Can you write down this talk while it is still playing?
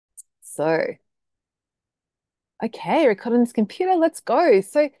So, okay, record on this computer, let's go.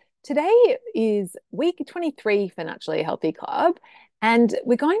 So today is week 23 for Naturally Healthy Club, and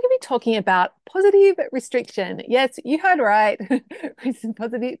we're going to be talking about positive restriction. Yes, you heard right.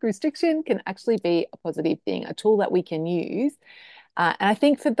 Positive restriction can actually be a positive thing, a tool that we can use. And I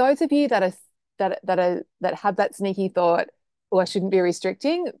think for those of you that have that sneaky thought, oh, I shouldn't be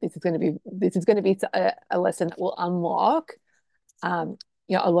restricting, this is going to be a lesson that will unlock um,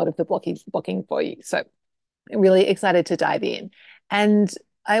 a lot of the blocking for you. So really excited to dive in. And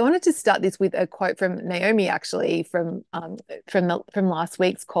I wanted to start this with a quote from Naomi, actually, from last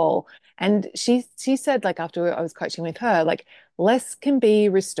week's call. And she said, like after I was coaching with her, like less can be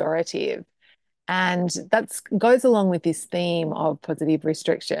restorative. And that goes along with this theme of positive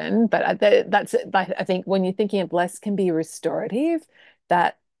restriction. But that's I think when you're thinking of less can be restorative,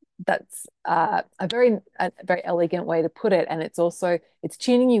 that that's a very elegant way to put it. And it's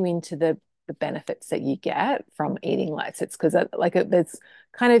tuning you into the benefits that you get from eating less. It's because there's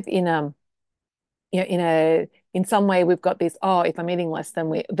kind of in some way we've got this, oh, if I'm eating less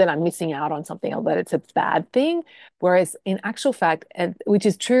then I'm missing out on something, or that it's a bad thing. Whereas in actual fact, and which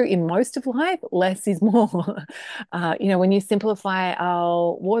is true in most of life, less is more. When you simplify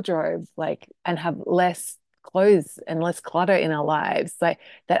our wardrobe, and have less clothes and less clutter in our lives, like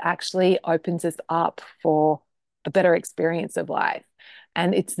that actually opens us up for a better experience of life.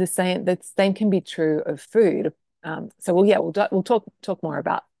 And it's the same can be true of food. So we'll talk more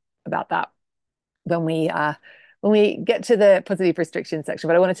about that when we get to the positive restriction section.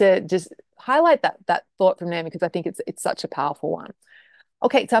 But I wanted to just highlight that thought from Naomi because I think it's such a powerful one.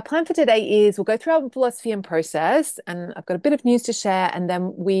 Okay, so our plan for today is we'll go through our philosophy and process, and I've got a bit of news to share, and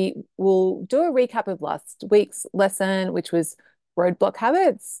then we will do a recap of last week's lesson, which was roadblock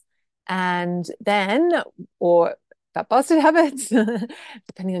habits, and then, or fat bastard habits,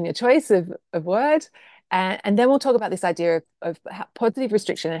 depending on your choice of word. And then we'll talk about this idea of positive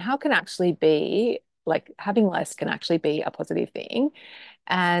restriction and how can actually be like having less can actually be a positive thing.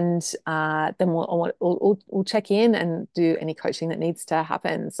 And then we'll check in and do any coaching that needs to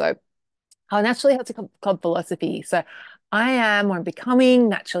happen. So our Naturally Healthy Club philosophy. So I'm becoming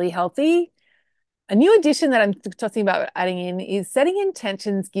naturally healthy. A new addition that I'm talking about adding in is setting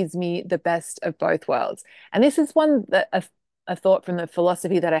intentions gives me the best of both worlds. And this is one that a thought from the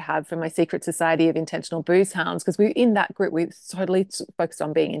philosophy that I have from my secret society of intentional booze hounds, because we in that group we totally focused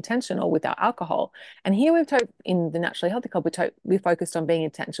on being intentional with our alcohol. And here in the Naturally Healthy Club, we focused on being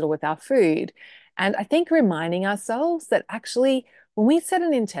intentional with our food. And I think reminding ourselves that actually when we set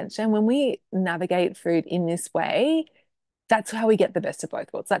an intention, when we navigate food in this way, that's how we get the best of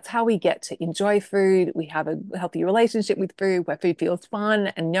both worlds. That's how we get to enjoy food. We have a healthy relationship with food where food feels fun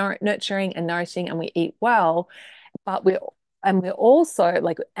and nurturing and nourishing, and we eat well. But we're also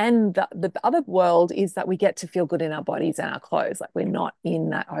and the other world is that we get to feel good in our bodies and our clothes. Like we're not in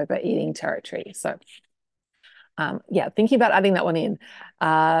that overeating territory. So thinking about adding that one in.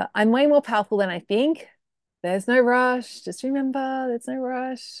 I'm way more powerful than I think. There's no rush. Just remember, there's no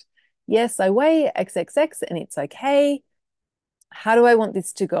rush. Yes, I weigh XXX and it's okay. How do I want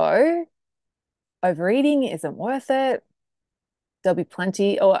this to go? Overeating isn't worth it. There'll be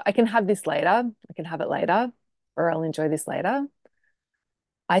plenty, or I can have this later. I can have it later, or I'll enjoy this later.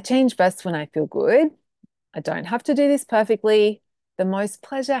 I change best when I feel good. I don't have to do this perfectly. The most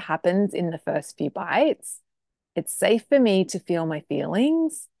pleasure happens in the first few bites. It's safe for me to feel my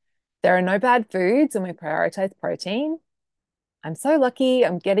feelings. There are no bad foods, and we prioritize protein. I'm so lucky.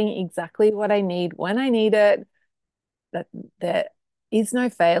 I'm getting exactly what I need when I need it. That there is no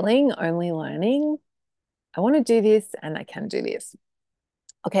failing, only learning. I want to do this and I can do this.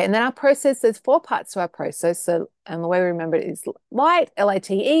 Okay, and then our process, there's 4 parts to our process. So, and the way we remember it is light,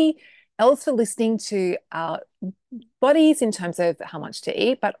 LITE. L is for listening to our bodies in terms of how much to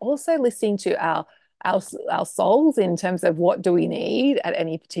eat, but also listening to our souls in terms of what do we need at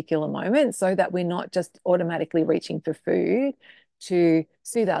any particular moment, so that we're not just automatically reaching for food to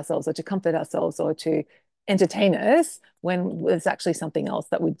soothe ourselves or to comfort ourselves or to entertain us when there's actually something else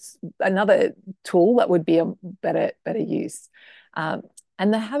another tool that would be a better use. And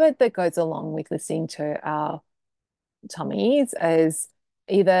the habit that goes along with listening to our tummies is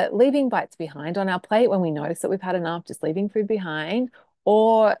either leaving bites behind on our plate when we notice that we've had enough, just leaving food behind,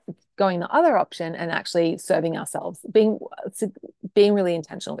 or going the other option and actually serving ourselves, being really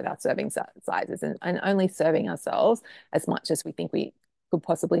intentional with our serving sizes, and only serving ourselves as much as we think we could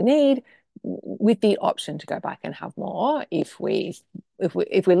possibly need, with the option to go back and have more if we're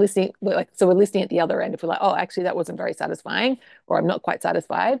listening, so we're listening at the other end. If we're like, oh, actually that wasn't very satisfying, or I'm not quite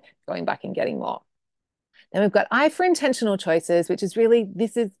satisfied, going back and getting more. Then we've got I for intentional choices, which is really,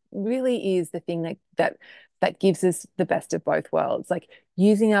 this is really is the thing that gives us the best of both worlds. Like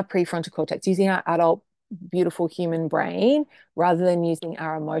using our prefrontal cortex, using our adult, beautiful human brain rather than using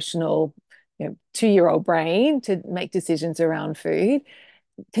our emotional, 2-year-old brain to make decisions around food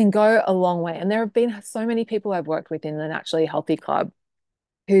can go a long way. And there have been so many people I've worked with in the Naturally Healthy Club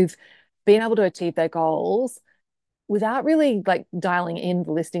who've been able to achieve their goals without really like dialing in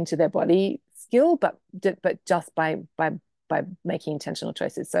listening to their body skill, but just by making intentional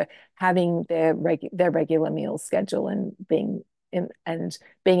choices. So having their regular meal schedule and being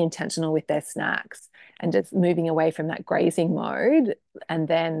intentional with their snacks and just moving away from that grazing mode, and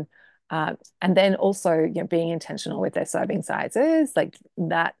then also, being intentional with their serving sizes,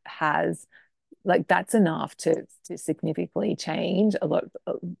 that's enough to significantly change a lot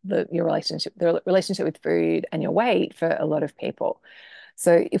of your relationship with food and your weight for a lot of people.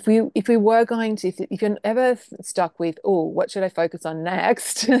 So if we were going to, if you're ever stuck with, oh, what should I focus on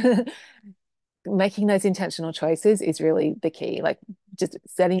next? Making those intentional choices is really the key. Like just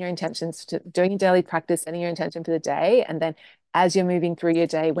setting your intentions, to doing your daily practice, setting your intention for the day, and then as you're moving through your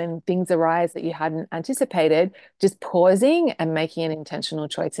day, when things arise that you hadn't anticipated, just pausing and making an intentional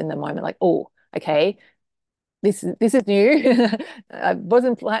choice in the moment. Like, oh, okay, this is new. I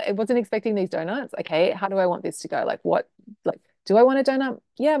wasn't expecting these donuts. Okay, how do I want this to go? Like do I want a donut?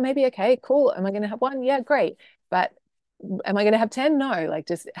 Yeah, maybe. Okay, cool. Am I going to have one? Yeah, great. But am I going to have 10? No, like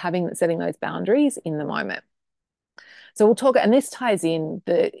just setting those boundaries in the moment. So we'll talk, and this ties in,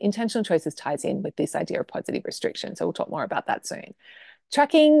 the intentional choices ties in with this idea of positive restriction. So we'll talk more about that soon.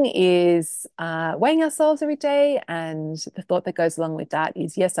 Tracking is weighing ourselves every day. And the thought that goes along with that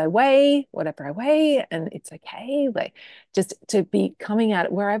is, yes, I weigh whatever I weigh, and it's okay. Like just to be coming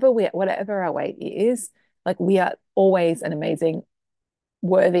out whatever our weight is, like we are always an amazing,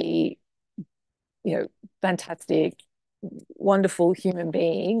 worthy, fantastic, wonderful human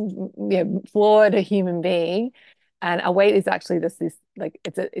being, flawed a human being. And our weight is actually this like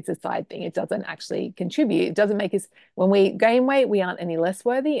it's a side thing. It doesn't actually contribute. It doesn't make us, when we gain weight, we aren't any less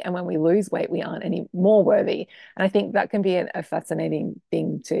worthy. And when we lose weight, we aren't any more worthy. And I think that can be a fascinating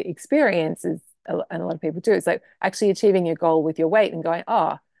thing to experience, and a lot of people do. It's like actually achieving your goal with your weight and going,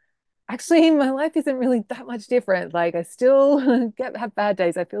 oh, actually my life isn't really that much different. Like I still have bad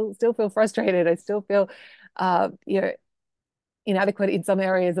days. Still feel frustrated. I still feel you know inadequate in some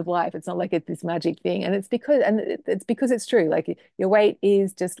areas of life. It's not like it's this magic thing. And it's because it's true. Like your weight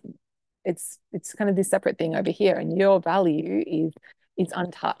is just, it's kind of this separate thing over here, and your value is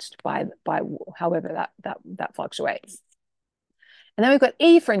untouched by however that fluctuates. And then we've got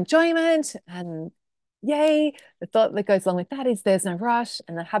E for enjoyment, and yay, the thought that goes along with that is there's no rush,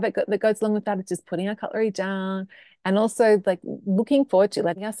 and the habit that goes along with that is just putting our cutlery down, and also like looking forward to,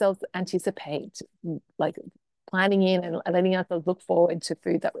 letting ourselves anticipate, like planning in and letting ourselves look forward to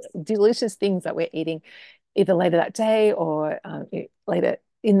delicious things that we're eating either later that day or later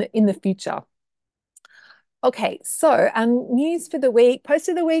in the future. Okay, so news for the week. Post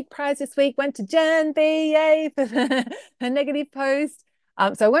of the week prize this week went to Jen B. Yay for her negative post.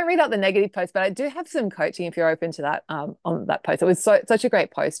 So I won't read out the negative post, but I do have some coaching if you're open to that on that post. It was such a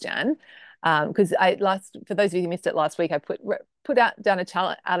great post, Jen. Because for those of you who missed it last week, I put out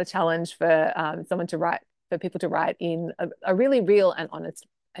a challenge for someone to write, for people to write in a really real and honest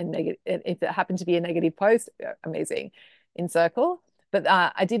and negative. If it happened to be a negative post, amazing, in circle. But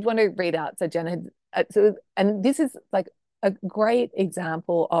I did want to read out. So Jen had, and this is like a great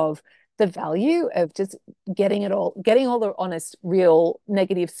example of the value of just getting all the honest, real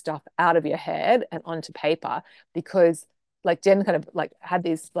negative stuff out of your head and onto paper. Because like Jen kind of like had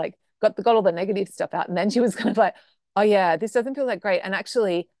this, like got all the negative stuff out, and then she was kind of like, oh yeah, this doesn't feel that great. And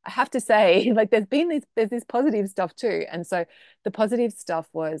actually, I have to say, like there's this positive stuff too. And so the positive stuff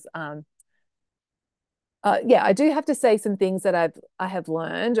was yeah, I do have to say some things that I have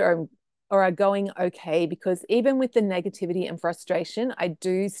learned or are going okay, because even with the negativity and frustration, I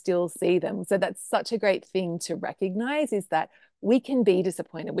do still see them. So that's such a great thing to recognize, is that we can be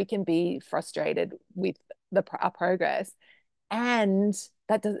disappointed, we can be frustrated with our progress, and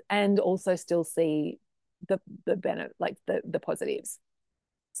also still see the benefit, like the positives.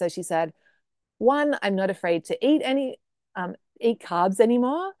 So she said, one, I'm not afraid to eat carbs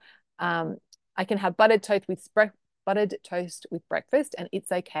anymore. I can have buttered toast with breakfast, and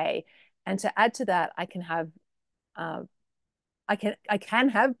it's okay. And to add to that, I can have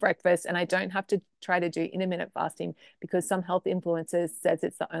breakfast, and I don't have to try to do intermittent fasting because some health influencers says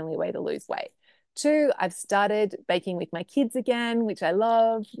it's the only way to lose weight. Two, I've started baking with my kids again, which I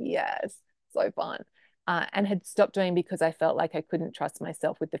love. Yes, so fun. and had stopped doing because I felt like I couldn't trust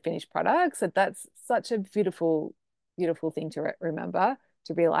myself with the finished product. So that's such a beautiful, beautiful thing to remember,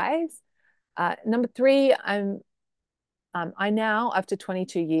 to realize. Number three, I now, after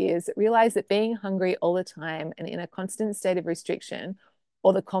 22 years, realize that being hungry all the time and in a constant state of restriction,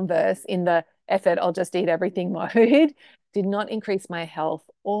 or the converse, in the effort, I'll just eat everything mode, did not increase my health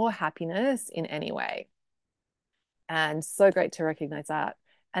or happiness in any way. And so great to recognize that.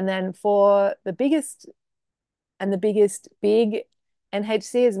 And then for the biggest big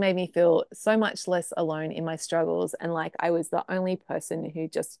NHC has made me feel so much less alone in my struggles and like I was the only person who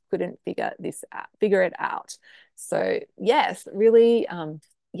just couldn't figure it out. So yes, really,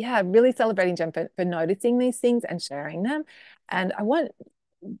 yeah, really celebrating Jen for noticing these things and sharing them. And I want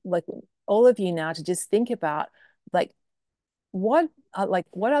like all of you now to just think about like what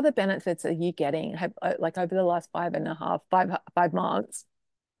other benefits are you getting have like over the last 5.5 5 months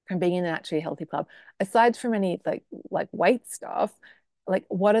from being in an actually healthy club, aside from any like weight stuff, like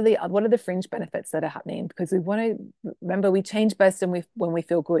what are the fringe benefits that are happening? Because we want to remember we change best when we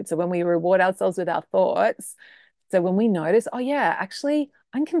feel good. So when we reward ourselves with our thoughts, so when we notice, oh yeah, actually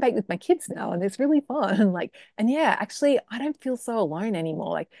I can bake with my kids now and it's really fun. Like, and yeah, actually I don't feel so alone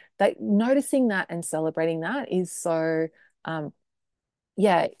anymore. Like that noticing that and celebrating that is so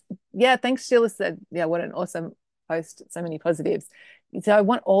yeah, yeah. Thanks, Sheila said, yeah, what an awesome post. So many positives. So I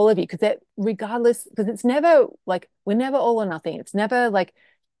want all of you because regardless, because it's never like we're never all or nothing. It's never like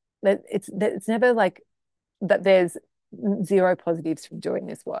that. It's never like that. There's zero positives from doing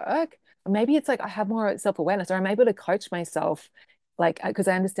this work. Or maybe it's like I have more self-awareness, or I'm able to coach myself, like because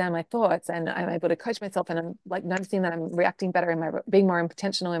I understand my thoughts and I'm able to coach myself, and I'm like noticing that I'm reacting better in my being more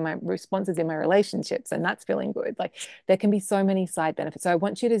intentional in my responses in my relationships, and that's feeling good. Like there can be so many side benefits. So I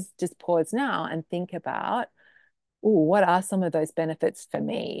want you to just pause now and think about, oh, what are some of those benefits for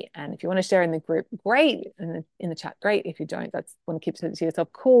me? And if you want to share in the group, great. In the chat, great. If you don't, that's want to keep it to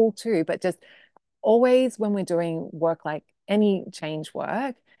yourself, cool too. But just always when we're doing work like any change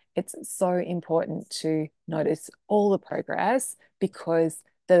work, it's so important to notice all the progress because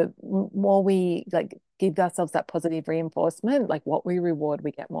the more we like give ourselves that positive reinforcement, like what we reward,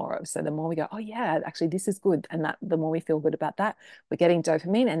 we get more of. So the more we go, oh yeah, actually this is good, and that the more we feel good about that, we're getting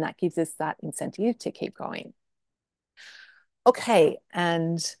dopamine, and that gives us that incentive to keep going. Okay,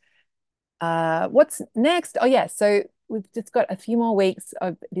 and what's next? Oh, yeah. So we've just got a few more weeks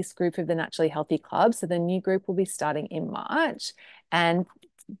of this group of the Naturally Healthy Club. So the new group will be starting in March. And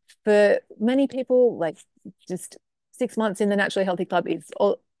for many people, like just 6 months in the Naturally Healthy Club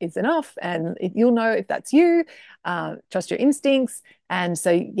is enough. And you'll know if that's you. Trust your instincts. And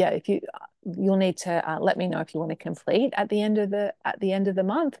so, yeah, if you'll need to let me know if you want to complete at the end of the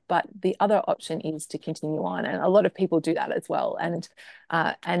month. But the other option is to continue on, and a lot of people do that as well.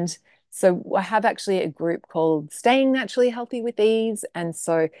 And so I have actually a group called Staying Naturally Healthy with Ease. And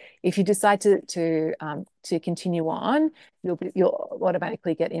so if you decide to continue on, you'll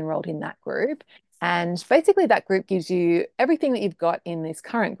automatically get enrolled in that group. And basically that group gives you everything that you've got in this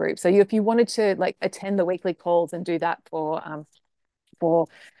current group. So if you wanted to like attend the weekly calls and do that for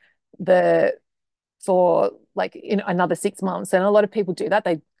the for like in another 6 months, and a lot of people do that,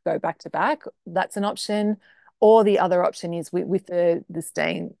 they go back to back, that's an option. Or the other option is with the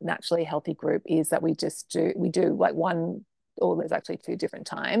Staying Naturally Healthy group is that we do like one, or there's actually two different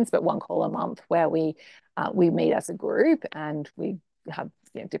times, but one call a month where we meet as a group and we have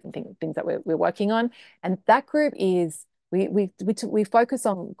different things that we're working on. And that group is we focus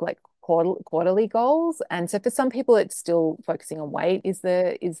on like quarterly goals. And so for some people it's still focusing on weight is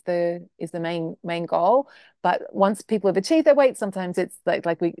the main goal. But once people have achieved their weight, sometimes it's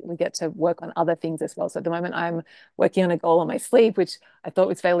like we get to work on other things as well. So at the moment I'm working on a goal on my sleep, which I thought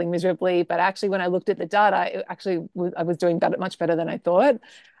was failing miserably, but actually when I looked at the data, I was doing much better than I thought.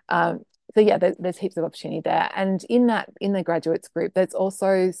 So yeah, there's heaps of opportunity there. And in the graduates group, there's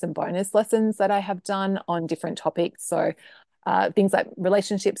also some bonus lessons that I have done on different topics. So things like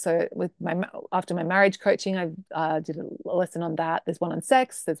relationships. So after my marriage coaching, I did a lesson on that. There's one on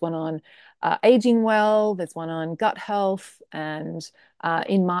sex. There's one on aging well. There's one on gut health. And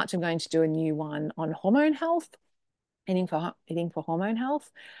in March, I'm going to do a new one on hormone health, eating for hormone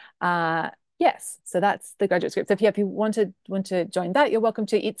health. Yes, so that's the graduate script. So if you want to join that, you're welcome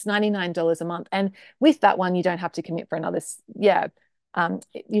to. It's $99 a month, and with that one, you don't have to commit for another. Yeah,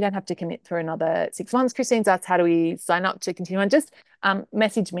 you don't have to commit for another 6 months. Christine, that's how do we sign up to continue on? Just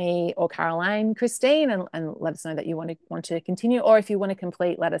message me or Caroline, Christine, and let us know that you want to continue, or if you want to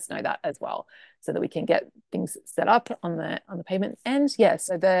complete, let us know that as well, so that we can get things set up on the payment end. Yeah,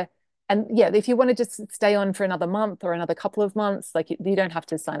 so the And yeah, if you want to just stay on for another month or another couple of months, like you don't have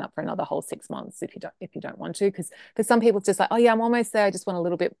to sign up for another whole 6 months if you don't want to, because for some people it's just like, oh yeah, I'm almost there, I just want a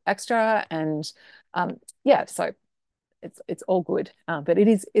little bit extra. And yeah, so it's all good. But it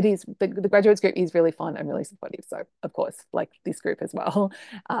is the graduates group is really fun and really supportive. So of course, like this group as well.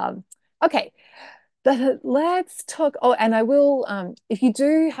 Um, okay, let's talk. Oh, and I will, if you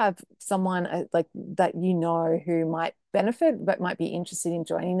do have someone like that who might benefit but might be interested in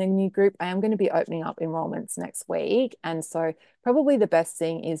joining the new group, I am going to be opening up enrollments next week. And so probably the best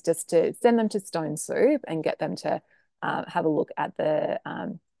thing is just to send them to Stone Soup and get them to have a look at the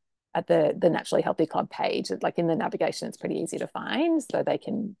Naturally Healthy Club page. Like in the navigation, it's pretty easy to find, so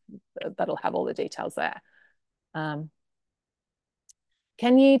that'll have all the details there. Um,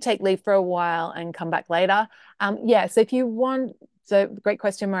 can you take leave for a while and come back later? Yeah, so if you want, so great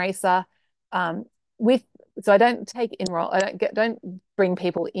question, Marisa. Um, with so I don't bring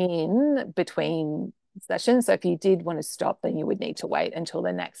people in between sessions. So if you did want to stop, then you would need to wait until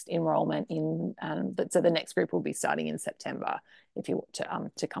the next enrollment so the next group will be starting in September if you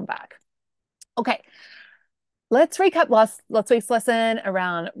want to come back. Okay, let's recap last week's lesson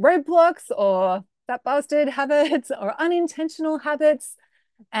around roadblocks or fat bastard habits or unintentional habits.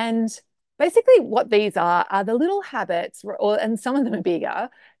 And basically, what these are the little habits, and some of them are bigger,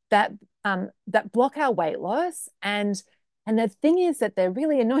 that that block our weight loss. And the thing is that they're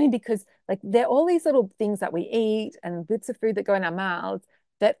really annoying because like they're all these little things that we eat and bits of food that go in our mouths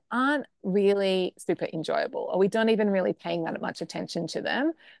that aren't really super enjoyable, or we don't even really paying that much attention to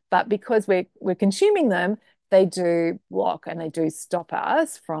them. But because we're consuming them, they do block and they do stop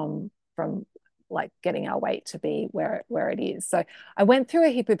us from like getting our weight to be where it is. So I went through a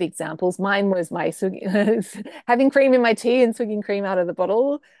heap of examples. Mine was my having cream in my tea and swigging cream out of the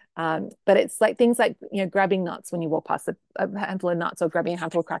bottle. But it's like things like grabbing nuts when you walk past a handful of nuts, or grabbing a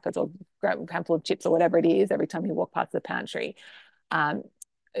handful of crackers, or grab a handful of chips, or whatever it is every time you walk past the pantry.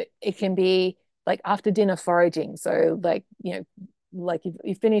 It can be like after dinner foraging. So like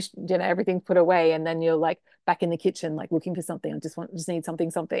you finished dinner, everything's put away, and then you're like back in the kitchen, like looking for something. I just need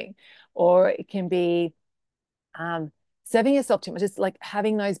something. Or it can be serving yourself too much, just like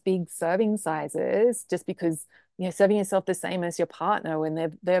having those big serving sizes, just because serving yourself the same as your partner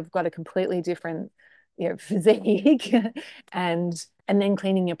when they've got a completely different physique, and then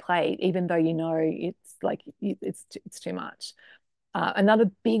cleaning your plate, even though it's like it's too much. Another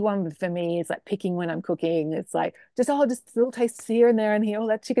big one for me is like picking when I'm cooking. It's like just a little taste here and there and here. Oh,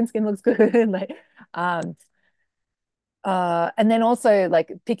 that chicken skin looks good. Like, and then also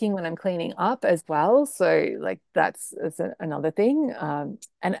like picking when I'm cleaning up as well. So like that's another thing.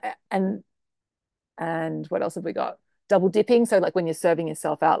 And and what else have we got? Double dipping. So like when you're serving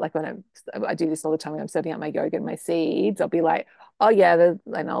yourself out, like when I do this all the time when I'm serving out my yogurt and my seeds, I'll be like, oh yeah,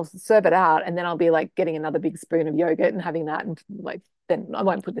 and I'll serve it out, and then I'll be like getting another big spoon of yogurt and having that, and like then I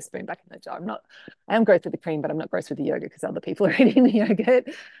won't put the spoon back in the jar. I am gross with the cream, but I'm not gross with the yogurt because other people are eating the yogurt.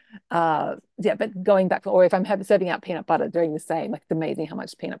 Yeah, but going back, or if I'm serving out peanut butter, doing the same. Like it's amazing how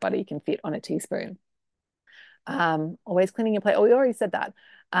much peanut butter you can fit on a teaspoon. Always cleaning your plate. Oh, we already said that.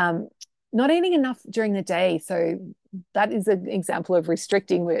 Not eating enough during the day. So that is an example of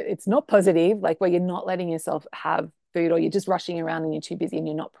restricting where it's not positive, like where you're not letting yourself have food, or you're just rushing around and you're too busy and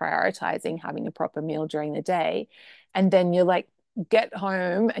you're not prioritizing having a proper meal during the day. And then you're like, get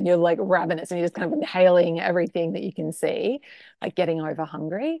home and you're like ravenous and you're just kind of inhaling everything that you can see, like getting over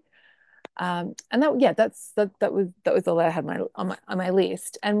hungry. And that was all I had on my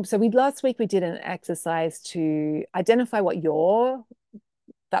list. And so last week we did an exercise to identify what your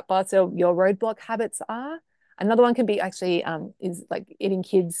roadblock habits are. Another one can be actually is like eating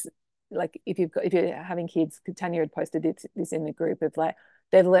kids. Like if you're having kids, Tanya had posted this in the group of like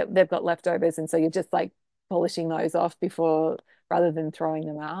they've got leftovers, and so you're just like polishing those off before rather than throwing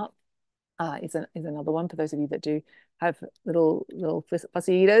them out. Is another one for those of you that do have little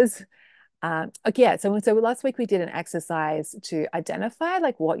fussy eaters. Okay, yeah. So last week we did an exercise to identify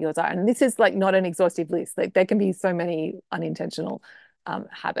like what yours are, and this is like not an exhaustive list. Like there can be so many unintentional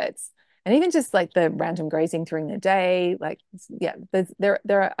habits, and even just like the random grazing during the day. Like yeah, there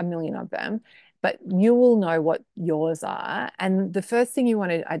are a million of them, but you will know what yours are. And the first thing you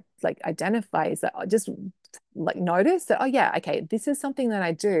want to like identify is that just like notice that, oh yeah, okay, this is something that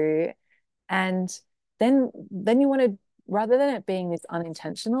I do, and then you want to, rather than it being this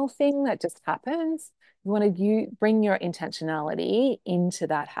unintentional thing that just happens, you bring your intentionality into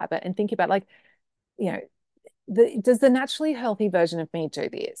that habit and think about like, you know, does the naturally healthy version of me do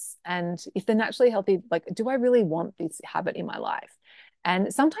this? And if the naturally healthy, like, do I really want this habit in my life?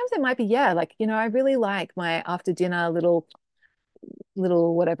 And sometimes it might be, yeah, like, I really like my after dinner little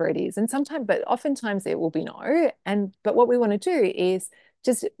little whatever it is. And sometimes, but oftentimes it will be no. And but what we want to do is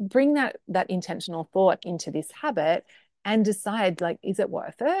just bring that intentional thought into this habit and decide, like, is it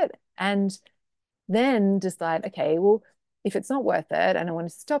worth it? And then decide, okay, well, if it's not worth it and I want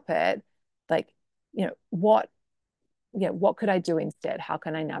to stop it, like, what what could I do instead? How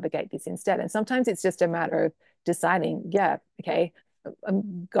can I navigate this instead? And sometimes it's just a matter of deciding, yeah, okay,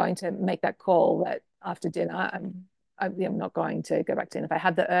 I'm going to make that call that after dinner, I'm not going to go back to dinner. If I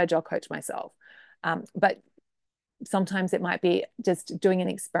have the urge, I'll coach myself. But sometimes it might be just doing an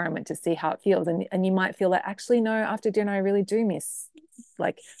experiment to see how it feels. And you might feel that actually, no, after dinner, I really do miss,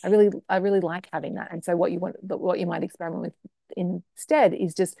 like, I really like having that. And so what you might experiment with instead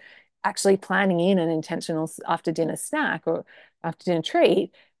is just actually planning in an intentional after dinner snack or after dinner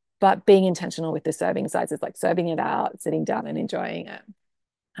treat, but being intentional with the serving sizes, like serving it out, sitting down and enjoying it,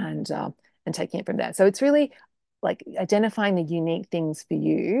 and taking it from there. So it's really like identifying the unique things for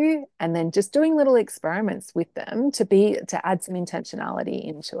you and then just doing little experiments with them to add some intentionality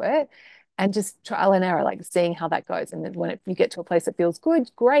into it, and just trial and error, like seeing how that goes. And then you get to a place that feels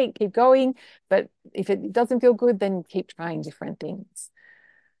good, great, keep going. But if it doesn't feel good, then keep trying different things.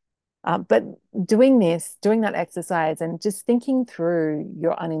 But doing that exercise and just thinking through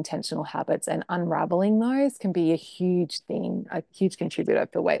your unintentional habits and unraveling those can be a huge thing, a huge contributor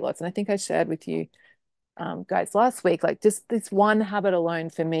for weight loss. And I think I shared with you guys last week, like just this one habit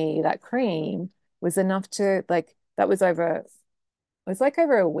alone for me, that cream was enough to like, that was over, it was like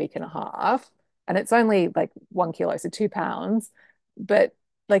over a week and a half, and it's only like 1 kilo, so 2 pounds. But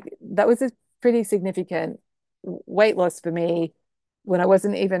like that was a pretty significant weight loss for me when I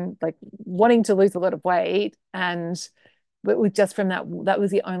wasn't even like wanting to lose a lot of weight. And but with just from that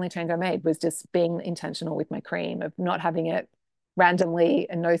was the only change I made, was just being intentional with my cream, of not having it randomly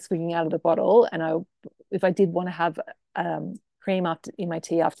and no swigging out of the bottle. And if I did want to have cream after in my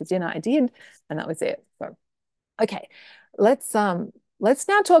tea after dinner, I did, and that was it. So okay, let's now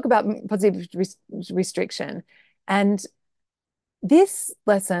talk about positive restriction. And this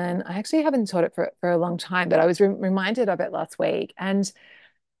lesson, I actually haven't taught it for a long time, but I was reminded of it last week, and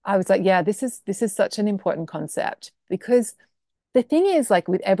I was like, yeah, this is such an important concept, because the thing is, like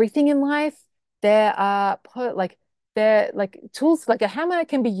with everything in life, there are like tools, like a hammer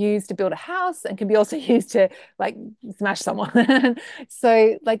can be used to build a house and can be also used to like smash someone.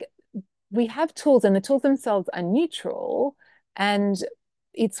 So like we have tools, and the tools themselves are neutral, and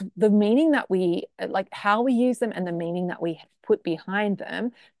it's the meaning that we like, how we use them and the meaning that we put behind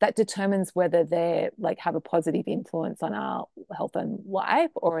them, that determines whether they're like have a positive influence on our health and life,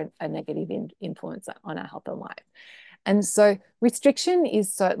 or a negative influence on our health and life. And so restriction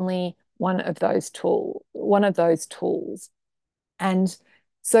is certainly one of those tools. And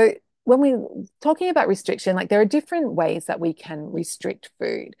so when we're talking about restriction, like there are different ways that we can restrict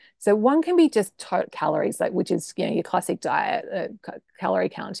food. So one can be just calories, like, which is, your classic diet, calorie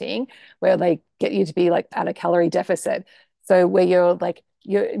counting, where they get you to be like at a calorie deficit. So where you're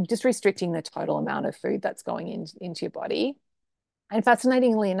just restricting the total amount of food that's going into your body. And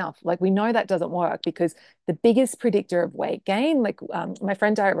fascinatingly enough, like we know that doesn't work, because the biggest predictor of weight gain, like my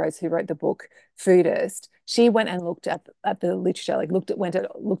friend Diet Rose, who wrote the book Foodist, she went and looked at the literature, like looked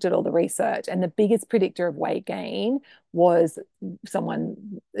at all the research, and the biggest predictor of weight gain was if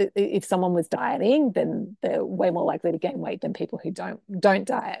someone was dieting, then they're way more likely to gain weight than people who don't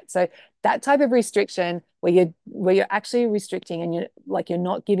diet. So that type of restriction, where you're actually restricting and you're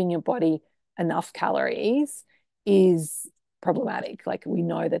not giving your body enough calories, is problematic. Like we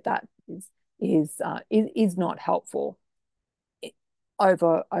know that is not helpful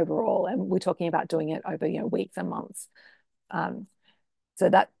overall, and we're talking about doing it over weeks and months. So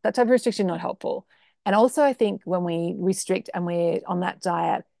that type of restriction not helpful. And also, I think when we restrict and we're on that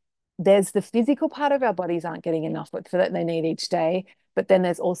diet, there's the physical part of our bodies aren't getting enough for that they need each day. But then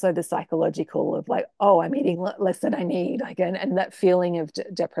there's also the psychological of like, oh, I'm eating less than I need, again, and that feeling of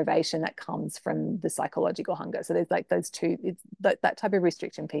deprivation that comes from the psychological hunger. So there's like those two, it's that type of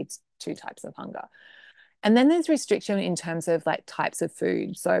restriction feeds two types of hunger. And then there's restriction in terms of like types of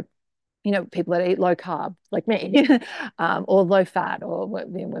food. So people that eat low carb, like me, or low fat, or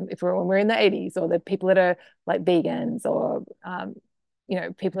when we're in the 80s, or the people that are like vegans, or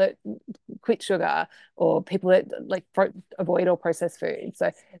people that quit sugar, or people that like avoid all processed food.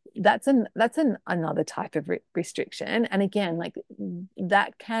 So that's another type of restriction. And again, like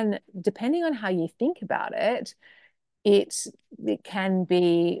that can, depending on how you think about it, it can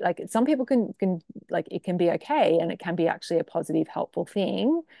be like, some people can like, it can be okay, and it can be actually a positive, helpful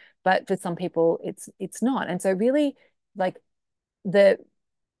thing, but for some people it's not. And so really, like the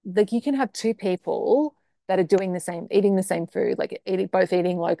you can have two people that are doing the same, eating the same food, like eating both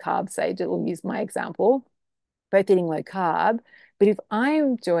eating low carb, say, we'll use my example, both eating low carb. But if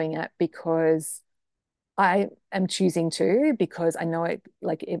I'm doing it because I am choosing to, because I know it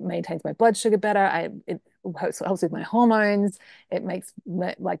maintains my blood sugar better. It helps with my hormones. It makes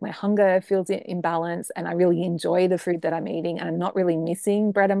my hunger feels in balance, and I really enjoy the food that I'm eating, and I'm not really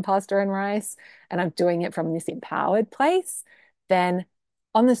missing bread and pasta and rice, and I'm doing it from this empowered place. Then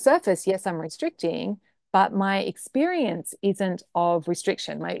on the surface, yes, I'm restricting, but my experience isn't of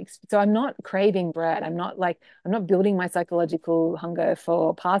restriction. So I'm not craving bread. I'm not building my psychological hunger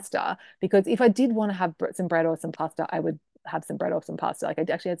for pasta, because if I did want to have some bread or some pasta, I would have some bread or some pasta. Like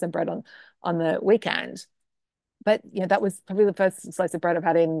I actually had some bread on the weekend, but that was probably the first slice of bread I've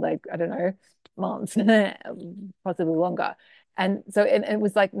had in, like, I don't know, months, possibly longer. And so it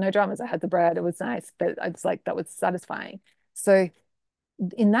was like no dramas. I had the bread, it was nice, but I was like, that was satisfying. So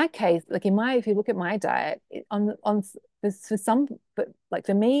in that case, like if you look at my diet, for some, but like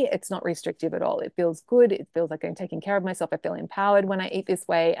for me, it's not restrictive at all. It feels good. It feels like I'm taking care of myself. I feel empowered when I eat this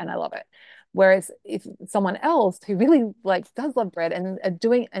way, and I love it. Whereas if someone else who really like does love bread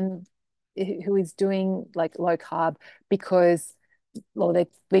and who is doing like low carb because, well, they're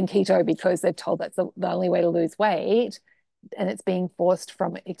being keto because they're told that's the only way to lose weight, and it's being forced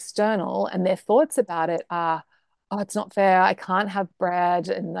from external, and their thoughts about it are, oh, it's not fair. I can't have bread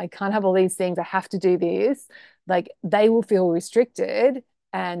and I can't have all these things. I have to do this. Like they will feel restricted.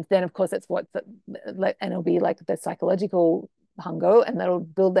 And then, of course, and it'll be like the psychological hunger, and that'll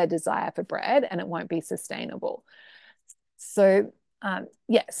build their desire for bread, and it won't be sustainable. So,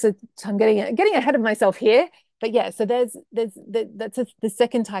 yeah, so I'm getting ahead of myself here. But yeah, so the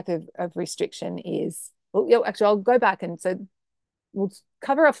second type of restriction is, well, actually, I'll go back, and so we'll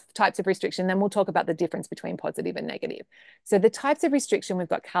cover off types of restriction, then we'll talk about the difference between positive and negative. So the types of restriction, we've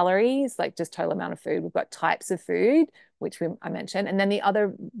got calories, like just total amount of food. We've got types of food, which I mentioned. And then the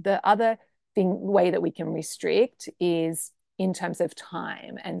other way that we can restrict is in terms of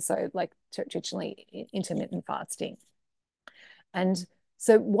time. And so like traditionally intermittent fasting. And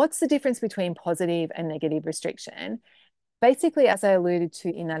so what's the difference between positive and negative restriction? Basically, as I alluded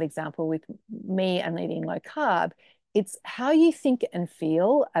to in that example with me and eating low carb, it's how you think and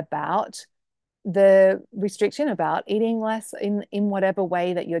feel about the restriction, about eating less in whatever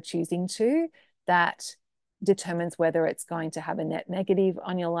way that you're choosing to, that determines whether it's going to have a net negative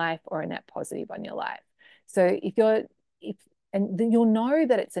on your life or a net positive on your life. So if and you'll know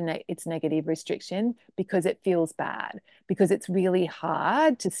that it's negative restriction because it feels bad, because it's really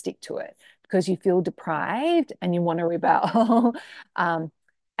hard to stick to it, because you feel deprived and you want to rebel.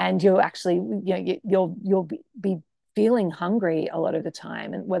 And you'll actually, you'll be feeling hungry a lot of the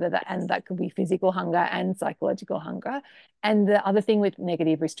time, and that could be physical hunger and psychological hunger. And the other thing with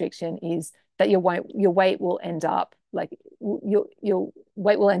negative restriction is that your weight will end up like your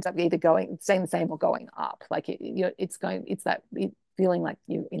weight will end up either staying the same or going up. Like it's feeling like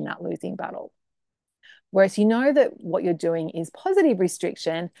you're in that losing battle. Whereas you know that what you're doing is positive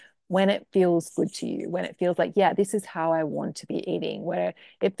restriction when it feels good to you, when it feels like, yeah, this is how I want to be eating, where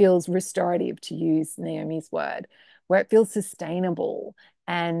it feels restorative, to use Naomi's word, where it feels sustainable,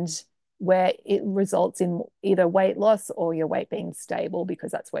 and where it results in either weight loss or your weight being stable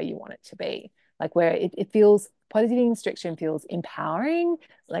because that's where you want it to be. Like where it feels, positive restriction feels empowering,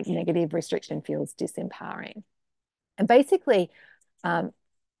 like negative restriction feels disempowering. And basically, um,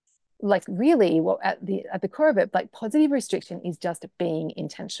 like really what at the core of it, like positive restriction is just being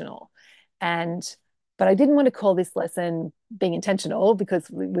intentional. And but I didn't want to call this lesson being intentional because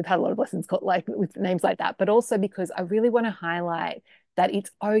we've had a lot of lessons called like with names like that, but also because I really want to highlight that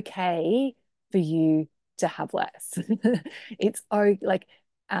it's okay for you to have less. It's like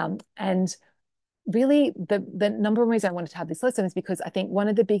and really the number one reason I wanted to have this lesson is because I think one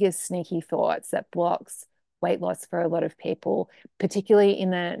of the biggest sneaky thoughts that blocks weight loss for a lot of people, particularly in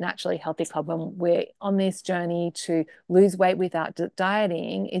the Naturally Healthy Club, when we're on this journey to lose weight without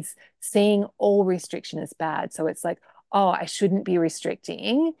dieting, is seeing all restriction as bad. So it's like, oh, I shouldn't be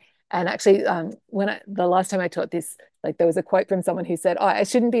restricting. And actually, the last time I taught this, like there was a quote from someone who said, "Oh, I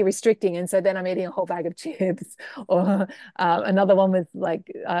shouldn't be restricting," and so then I'm eating a whole bag of chips. Or another one was like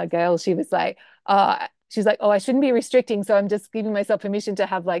Gail. She was like, she's like, "Oh, I shouldn't be restricting, so I'm just giving myself permission to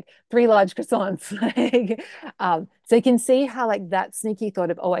have like 3 large croissants." Like, so you can see how like that sneaky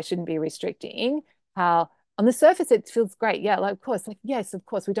thought of, "Oh, I shouldn't be restricting," how on the surface it feels great. Yeah, like of course, like yes, of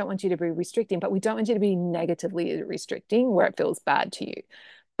course, we don't want you to be restricting, but we don't want you to be negatively restricting where it feels bad to you.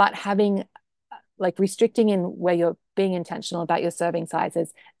 But having like restricting in where you're being intentional about your serving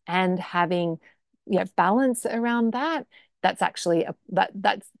sizes and having balance around that, that's actually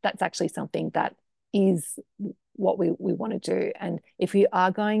something that is what we want to do. And if you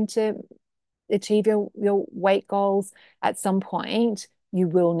are going to achieve your weight goals at some point, you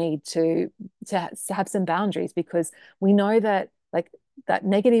will need to have some boundaries, because we know that like that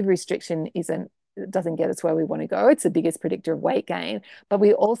negative restriction isn't doesn't get us where we want to go. It's the biggest predictor of weight gain. But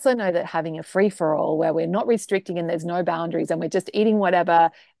we also know that having a free for all where we're not restricting and there's no boundaries and we're just eating whatever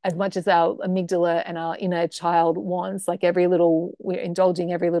as much as our amygdala and our inner child wants, like we're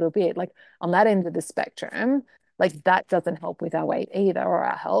indulging every little bit, like on that end of the spectrum, like that doesn't help with our weight either, or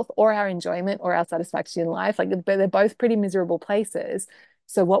our health, or our enjoyment, or our satisfaction in life. Like they're both pretty miserable places.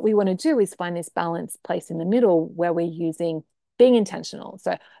 So what we want to do is find this balanced place in the middle where we're using being intentional.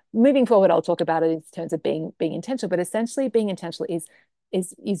 So moving forward, I'll talk about it in terms of being intentional, but essentially being intentional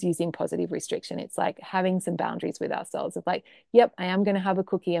is using positive restriction. It's like having some boundaries with ourselves of like, yep, I am going to have a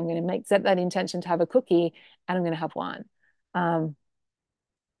cookie. I'm going to set that intention to have a cookie, and I'm going to have one. Um,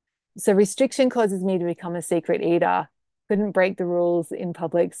 so restriction causes me to become a secret eater. Couldn't break the rules in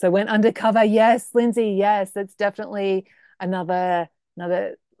public, so went undercover. Yes, Lindsay. Yes, that's definitely another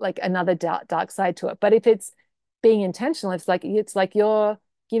dark side to it. But if it's being intentional, it's like you're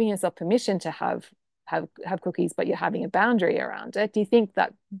giving yourself permission to have cookies, but you're having a boundary around it. Do you think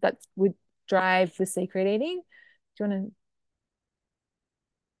that would drive the secret eating? Do you want to?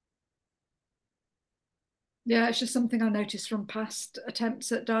 Yeah, it's just something I noticed from past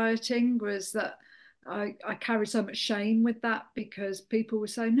attempts at dieting was that I carried so much shame with that because people were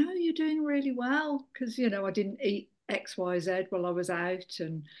saying, no, you're doing really well. Because, I didn't eat X, Y, Z while I was out.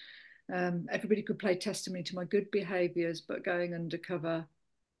 And everybody could play testimony to my good behaviors, but going undercover,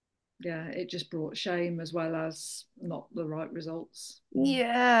 yeah, it just brought shame as well as not the right results.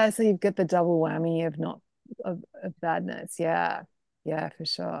 Yeah, so you've got the double whammy of not of badness. Yeah. Yeah, for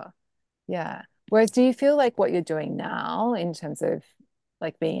sure. Yeah. Whereas do you feel like what you're doing now in terms of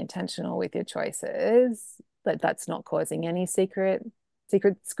like being intentional with your choices, that that's not causing any secret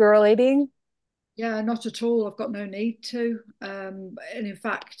squirrel eating? Yeah, not at all. I've got no need to. And in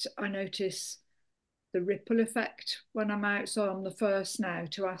fact, I notice the ripple effect when I'm out. So I'm the first now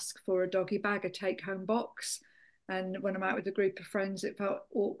to ask for a doggy bag, a take home box. And when I'm out with a group of friends, it felt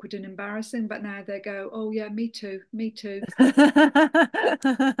awkward and embarrassing. But now they go, oh, yeah, me too, me too.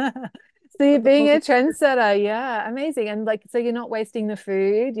 So you're But the being a positive, trendsetter. Yeah, amazing. And like, so you're not wasting the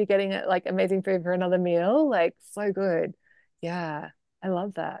food. You're getting it like amazing food for another meal. Like, so good. Yeah, I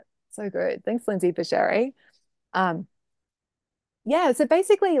love that. So good. Thanks, Lindsay, for sharing. Um, yeah, so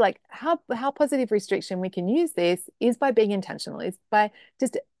basically, like how positive restriction we can use this is by being intentional, is by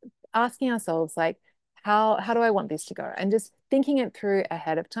just asking ourselves, like, how do I want this to go? And just thinking it through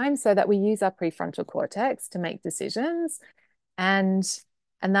ahead of time so that we use our prefrontal cortex to make decisions, and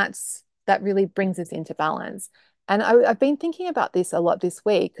that really brings us into balance. And I've been thinking about this a lot this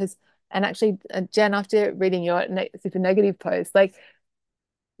week because, and actually, Jen, after reading your super negative post, like,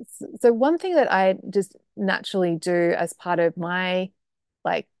 so one thing that I just naturally do as part of my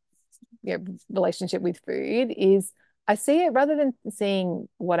like relationship with food is I see it rather than seeing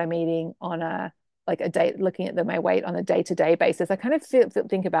what I'm eating on a day, looking at my weight on a day-to-day basis. I kind of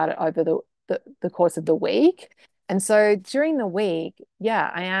think about it over the course of the week. And so during the week, yeah,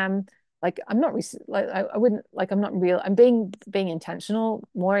 I am like I'm not like I wouldn't like I'm not real. I'm being intentional,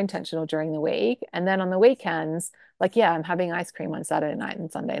 more intentional during the week, and then on the weekends, like yeah, I'm having ice cream on Saturday night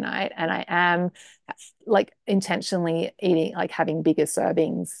and Sunday night, and I am like intentionally eating, like having bigger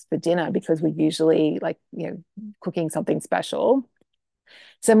servings for dinner because we usually like, cooking something special.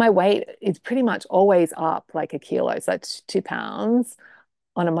 So my weight is pretty much always up like a kilo. So that's 2 pounds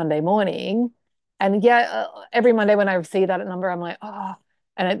on a Monday morning. And yeah, every Monday when I see that number, I'm like, oh,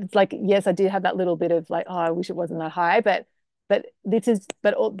 and it's like, yes, I did have that little bit of like, oh, I wish it wasn't that high, but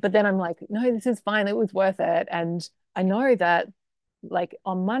then I'm like, no, this is fine. It was worth it. And I know that like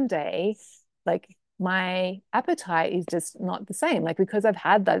on Monday, like my appetite is just not the same. Like because I've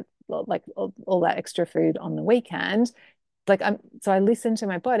had that like all that extra food on the weekend, like I listen to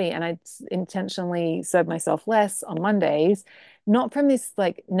my body and I intentionally serve myself less on Mondays, not from this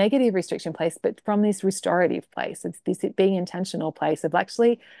like negative restriction place, but from this restorative place. It's this being intentional place of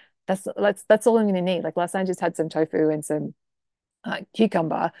actually that's all I'm going to need. Like last night I just had some tofu and some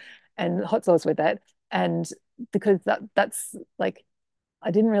cucumber and hot sauce with it, and because that's like I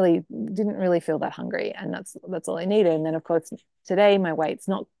didn't really feel that hungry, and that's all I needed. And then of course today my weight's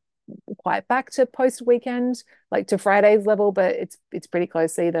not quite back to post weekend, like to Friday's level, but it's pretty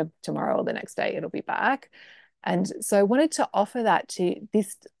close. Either tomorrow or the next day it'll be back. And so I wanted to offer that to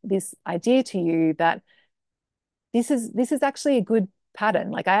this idea to you that this is actually a good pattern.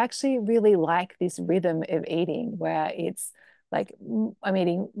 Like I actually really like this rhythm of eating where it's like I'm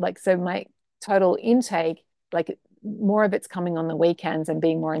eating like so total intake, like more of it's coming on the weekends and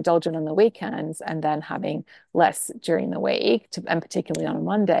being more indulgent on the weekends and then having less during the week and particularly on a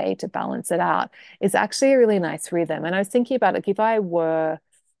Monday to balance it out is actually a really nice rhythm. And I was thinking about like if I were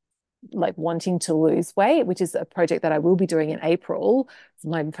like wanting to lose weight, which is a project that I will be doing in April.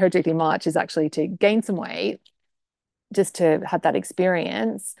 My project in March is actually to gain some weight just to have that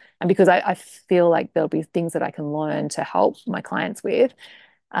experience. And because I feel like there'll be things that I can learn to help my clients with,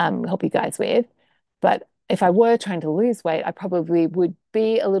 help you guys with. But if I were trying to lose weight, I probably would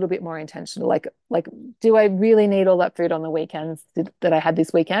be a little bit more intentional. Like, do I really need all that food on the weekends that I had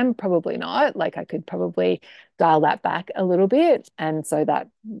this weekend? Probably not. Like, I could probably dial that back a little bit, and so that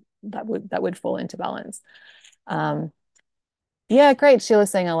would fall into balance. Um, yeah, great.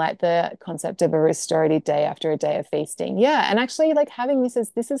 Sheila's saying I like the concept of a restorative day after a day of feasting. Yeah, and actually like having this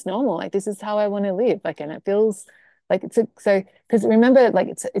is normal. Like this is how I want to live. Like, and it feels like so because remember, like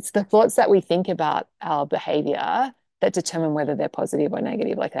it's the thoughts that we think about our behavior that determine whether they're positive or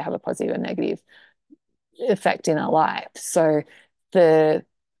negative, like they have a positive or negative effect in our life. So the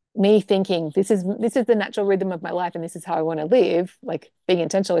me thinking this is the natural rhythm of my life and this is how I want to live, like being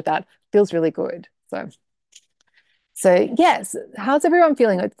intentional with that feels really good. So yes, how's everyone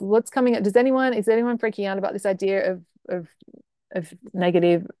feeling? What's coming up? Is anyone freaking out about this idea of of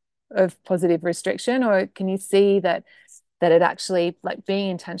negative of positive restriction, or can you see that it actually like being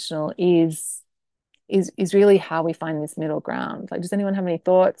intentional is really how we find this middle ground? Like, does anyone have any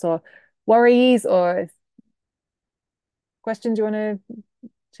thoughts or worries or questions you want to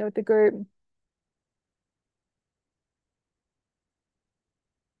share with the group?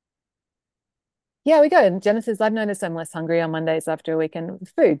 Yeah, we go. And Jenna says, I've noticed I'm less hungry on Mondays after a weekend with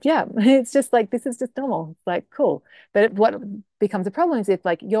food. Yeah, it's just like this is just normal. It's like cool. But what becomes a problem is if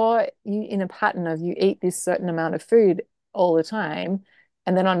like you in a pattern of you eat this certain amount of food all the time,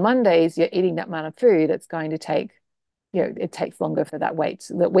 and then on Mondays you're eating that amount of food, it's going to take, it takes longer for that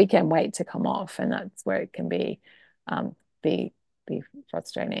weekend weight to come off, and that's where it can um be be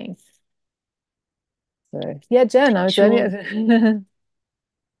frustrating. So yeah, Jen, I was Sure. only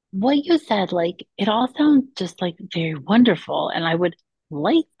What you said, like, it all sounds just like very wonderful. And I would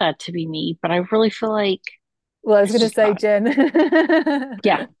like that to be me, but I really feel like well, I was it's gonna just say, not. Jen.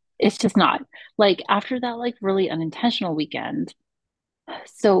 Yeah, it's just not. Like, after that, like, really unintentional weekend.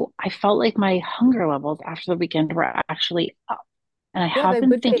 So I felt like my hunger levels after the weekend were actually up. And I Yeah, have they been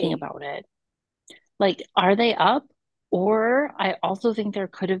would thinking be. about it. Like, are they up? Or I also think there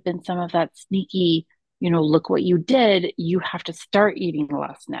could have been some of that sneaky, look what you did. You have to start eating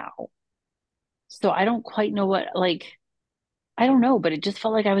less now. So I don't quite know what, like, I don't know, but it just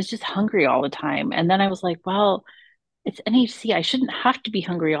felt like I was just hungry all the time. And then I was like, well, it's NHC. I shouldn't have to be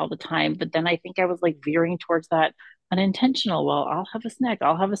hungry all the time. But then I think I was like veering towards that unintentional. Well, I'll have a snack.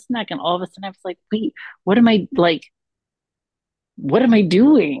 I'll have a snack. And all of a sudden I was like, wait, what am I like? What am I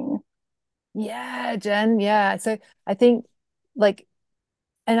doing? Yeah, Jen. Yeah. So I think like,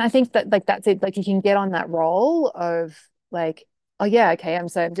 and I think that like that's it. Like you can get on that role of like, oh yeah, okay, I'm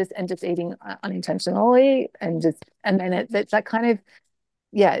just eating unintentionally and then it's that kind of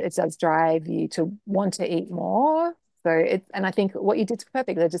yeah, it does drive you to want to eat more. And I think what you did is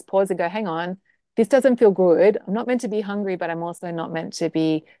perfect. They just pause and go, hang on, this doesn't feel good. I'm not meant to be hungry, but I'm also not meant to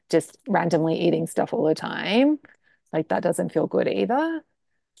be just randomly eating stuff all the time. Like that doesn't feel good either.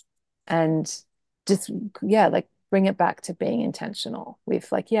 And just yeah, like bring it back to being intentional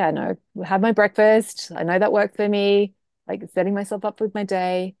with like, yeah, no, have my breakfast. I know that worked for me. Like setting myself up with my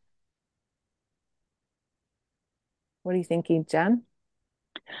day. What are you thinking, Jan?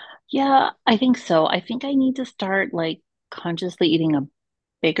 Yeah, I think so. I think I need to start like consciously eating a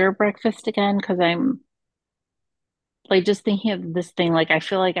bigger breakfast again because I'm like just thinking of this thing. Like I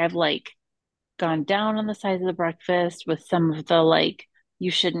feel like I've like gone down on the size of the breakfast with some of the like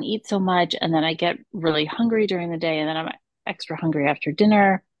you shouldn't eat so much, and then I get really hungry during the day, and then I'm extra hungry after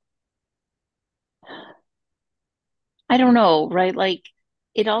dinner. I don't know, right? Like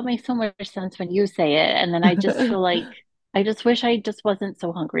it all makes so much sense when you say it, and then I just feel like I just wish I just wasn't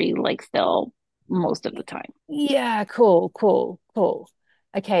so hungry, like still most of the time. Yeah, cool, cool, cool.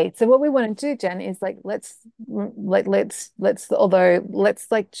 Okay, so what we want to do, Jen, is like let's although let's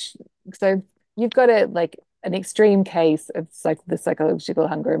like so you've got a like an extreme case of the psychological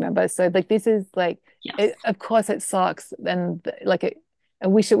hunger, remember? So like this is like Yes. of course it sucks and I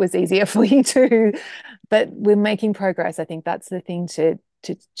wish it was easier for you too, but we're making progress. I think that's the thing to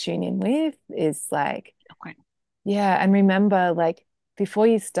tune in with is like Okay. yeah, and remember, like before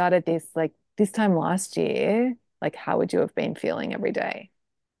you started this, like this time last year, like how would you have been feeling every day?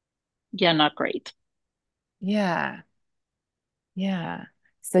 Yeah, not great. Yeah, yeah.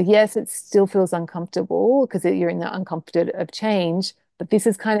 So yes, it still feels uncomfortable because you're in the uncomfort of change, but this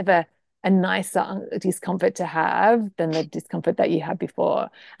is kind of a nicer discomfort to have than the discomfort that you had before.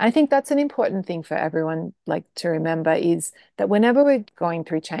 And I think that's an important thing for everyone like to remember is that whenever we're going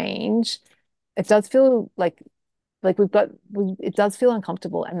through change, it does feel like it does feel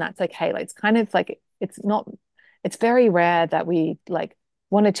uncomfortable, and that's okay. Like it's kind of like it's not it's very rare that we like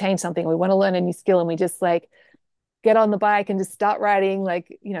want to change something, we want to learn a new skill and we just like get on the bike and just start riding.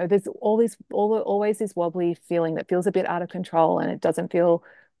 Like, there's always this wobbly feeling that feels a bit out of control and it doesn't feel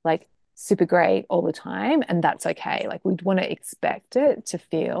like super great all the time. And that's okay. Like we'd want to expect it to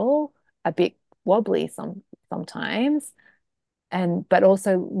feel a bit wobbly sometimes. And but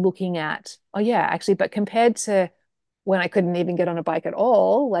also looking at, oh yeah, actually, but compared to when I couldn't even get on a bike at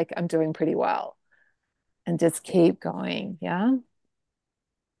all, like I'm doing pretty well. And just keep going. Yeah.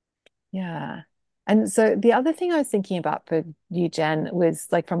 Yeah. And so the other thing I was thinking about for you, Jen, was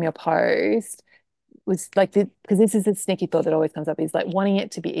like from your post, was like because this is a sneaky thought that always comes up is like wanting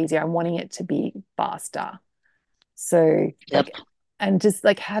it to be easier and wanting it to be faster. So Yep. like, and just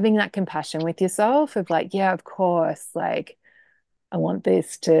like having that compassion with yourself of like, yeah, of course, like I want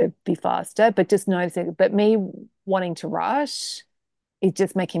this to be faster, but just noticing, but me wanting to rush is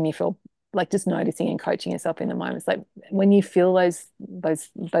just making me feel like just noticing and coaching yourself in the moments. Like when you feel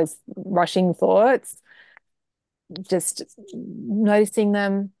those rushing thoughts, just noticing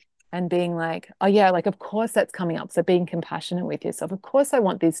them and being like, oh yeah, like of course that's coming up. So being compassionate with yourself. Of course I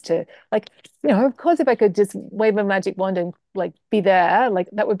want this to like, of course if I could just wave a magic wand and like be there, like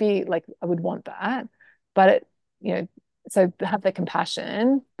that would be like I would want that. But you know, so have the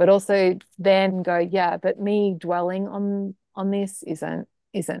compassion, but also then go, yeah, but me dwelling on this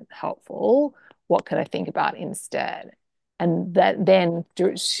isn't helpful. What could I think about instead? And that then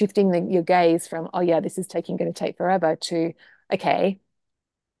shifting your gaze from, oh yeah, this is going to take forever to, okay,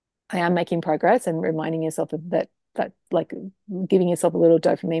 I am making progress, and reminding yourself of that like giving yourself a little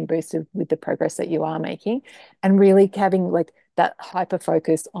dopamine boost with the progress that you are making, and really having like that hyper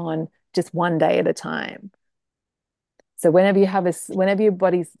focus on just one day at a time. So whenever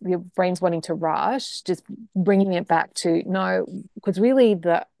your brain's wanting to rush, just bringing it back to no, because really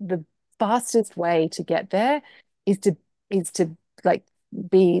the fastest way to get there is to like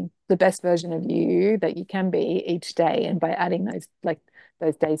be the best version of you that you can be each day. And by adding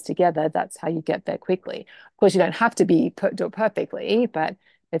those days together, that's how you get there quickly. Of course, you don't have to do it perfectly, but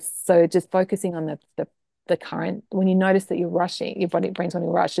it's so just focusing on the current. When you notice that you're rushing, your brain's wanting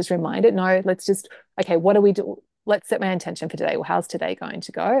to rush, just remind it, no, let's just, okay, what do we do? Let's set my intention for today. Well, how's today going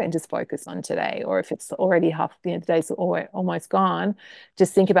to go? And just focus on today. Or if it's already half the day's almost gone,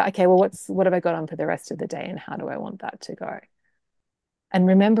 just think about, okay, well, what have I got on for the rest of the day and how do I want that to go? And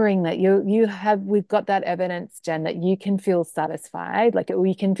remembering that we've got that evidence, Jen, that you can feel satisfied, like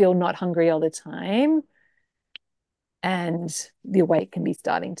we can feel not hungry all the time, and your weight can be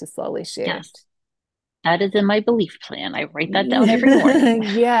starting to slowly Yes. shift. That is in my belief plan. I write that down every morning.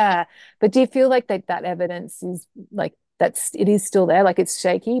 Yeah. But do you feel like that evidence is like it is still there? Like it's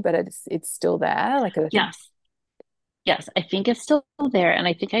shaky, but it's still there. Like Yes. Yes, I think it's still there. And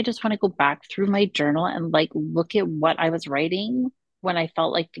I think I just want to go back through my journal and like look at what I was writing when I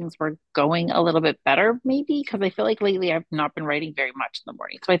felt like things were going a little bit better, maybe. Because I feel like lately I've not been writing very much in the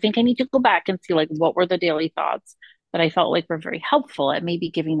morning. So I think I need to go back and see like what were the daily thoughts that I felt like were very helpful at maybe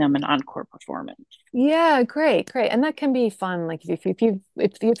giving them an encore performance. yeah, great, great. And that can be fun. Like if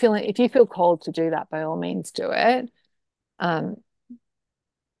you feel called to do that, by all means do it. Um,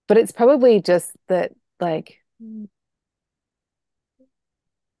 but it's probably just that like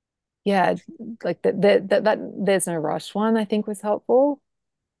yeah, like that there's no rush one, I think was helpful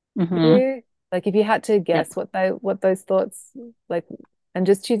for Hmm. you. Like if you had to Yep. guess what those thoughts like, and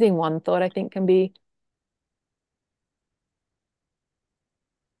just choosing one thought, I think can be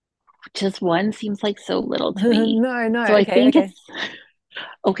Just one seems like so little to me. no, no, So I okay, think okay. it's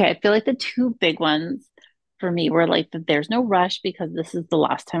okay. I feel like the two big ones for me were like that there's no rush because this is the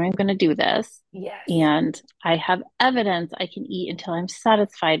last time I'm going to do this. Yes. And I have evidence I can eat until I'm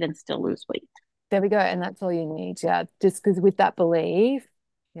satisfied and still lose weight. There we go. And that's all you need. Yeah. Just because with that belief,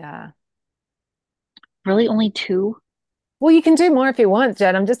 yeah. Really, only two? Well, you can do more if you want,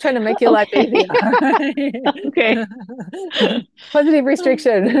 Jen. I'm just trying to make your life easier. Okay. Okay. Positive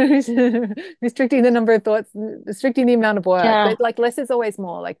restriction, restricting the number of thoughts, restricting the amount of work. Yeah. But like less is always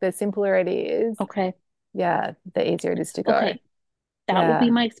more. Like the simpler it is, Okay. yeah, the easier it is to go. Okay. That will be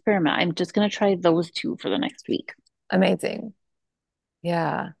Yeah. my experiment. I'm just going to try those two for the next week. Amazing.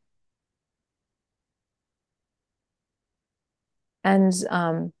 Yeah. And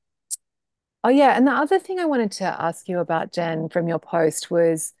Oh yeah, and the other thing I wanted to ask you about, Jen, from your post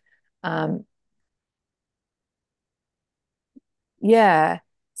was, um, yeah.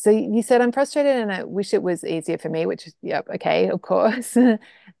 So you said I'm frustrated and I wish it was easier for me, which is, yep, okay, of course. And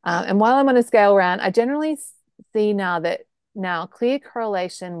while I'm on a scale round, I generally see now clear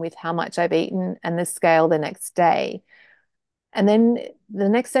correlation with how much I've eaten and the scale the next day. And then the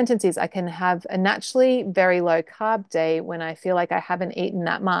next sentence is I can have a naturally very low carb day when I feel like I haven't eaten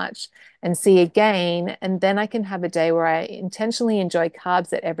that much and see a gain. And then I can have a day where I intentionally enjoy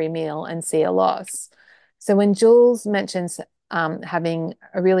carbs at every meal and see a loss. So when Jules mentions having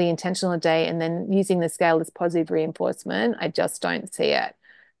a really intentional day and then using the scale as positive reinforcement, I just don't see it.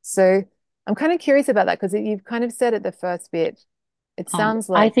 So I'm kind of curious about that because you've kind of said at the first bit, it sounds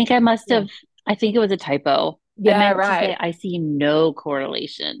I like, think I must yeah, have, I think it was a typo. I yeah, meant to say right. I see no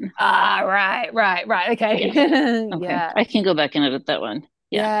correlation. Ah, right, right, right. Okay. Yes. Okay. Yeah. I can go back and edit that one.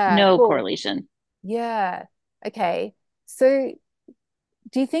 Yeah. Yeah, No cool. correlation. Yeah. Okay. So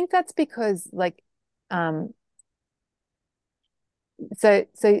do you think that's because um so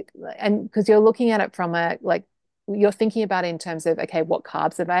and because you're looking at it from a like you're thinking about it in terms of okay, what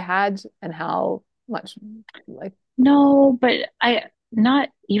carbs have I had and how much like No, but not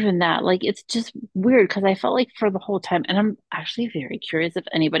even that. Like, it's just weird because I felt like for the whole time, and I'm actually very curious if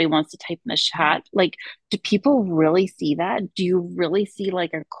anybody wants to type in the chat, like, do people really see that? Do you really see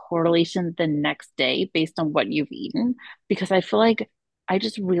like a correlation the next day based on what you've eaten? Because I feel like I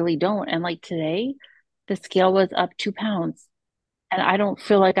just really don't. And like today, the scale was up 2 pounds, and I don't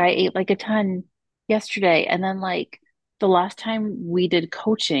feel like I ate like a ton yesterday. And then, like, the last time we did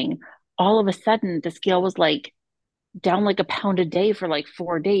coaching, all of a sudden the scale was like, down like a pound a day for like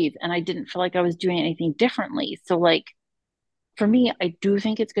 4 days, and I didn't feel like I was doing anything differently. So like for me, I do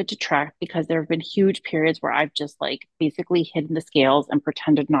think it's good to track because there have been huge periods where I've just like basically hidden the scales and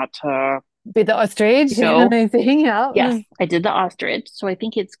pretended not to, be the you ostrich know, thing out. yes, I did the ostrich. So I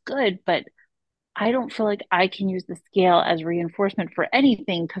think it's good, but I don't feel like I can use the scale as reinforcement for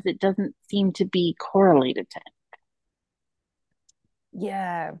anything because it doesn't seem to be correlated to it.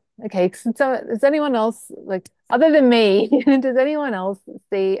 Yeah. Okay. So does anyone else like other than me, does anyone else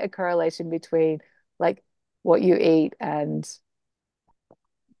see a correlation between like what you eat and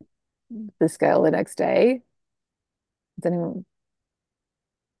the scale the next day? Does anyone,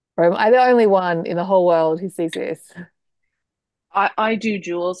 or am I the only one in the whole world who sees this? I do,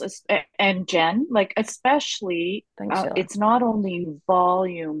 Jules, and Jen, like especially Thanks, Sheila. it's not only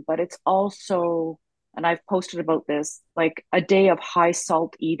volume, but it's also, and I've posted about this, like a day of high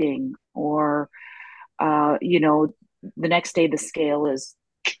salt eating, or you know, the next day the scale is,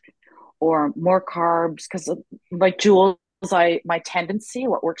 or more carbs, because like Jules, I my tendency,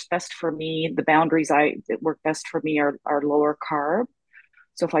 what works best for me, the boundaries I that work best for me are lower carb.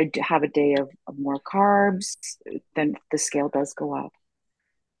 So if I have a day of more carbs, then the scale does go up.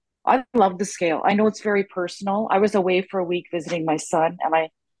 I love the scale. I know it's very personal. I was away for a week visiting my son, and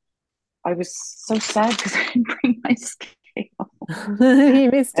I was so sad because I didn't bring my scale. You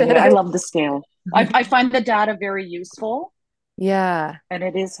missed Anyway, I it. love the scale. I find the data very useful, Yeah. and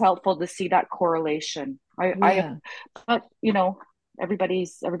it is helpful to see that correlation. Yeah. But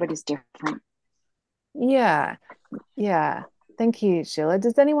everybody's different. Yeah. Yeah. Thank you, Sheila.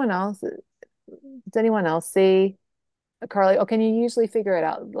 Does anyone else see a correlate, or can you usually figure it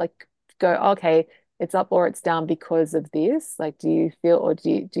out? Like go, okay, it's up or it's down because of this. Like, do you feel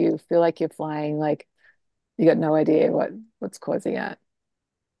like you're flying like you got no idea what's causing it?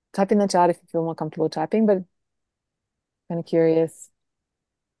 Type in the chat if you feel more comfortable typing, but kind of curious.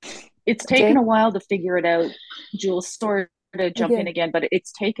 It's taken a Jane? while to figure it out. Jules, sorry to jump in Again. again, but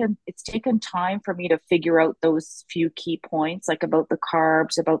it's taken time for me to figure out those few key points, like about the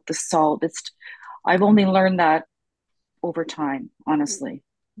carbs, about the salt. I've only learned that over time, honestly.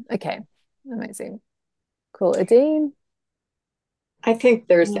 Okay. Amazing. Cool. Adine? I think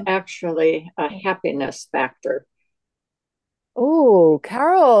there's actually a happiness factor. Oh,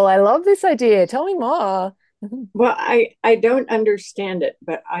 Carol, I love this idea. Tell me more. Well, I don't understand it,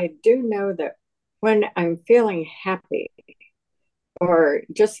 but I do know that when I'm feeling happy or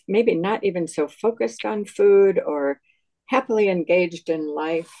just maybe not even so focused on food or happily engaged in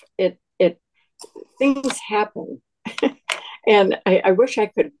life, it things happen. And I wish I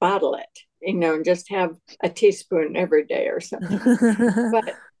could bottle it, and just have a teaspoon every day or something.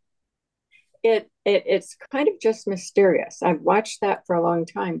 But it's kind of just mysterious. I've watched that for a long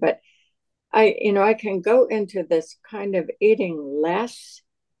time, but I can go into this kind of eating less,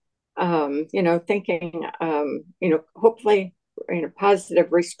 thinking, hopefully,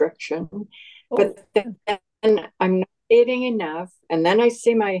 positive restriction, Oh, but then I'm not eating enough, and then I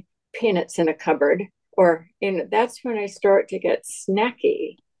see my peanuts in a cupboard, or that's when I start to get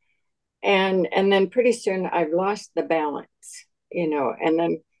snacky. And then pretty soon I've lost the balance, and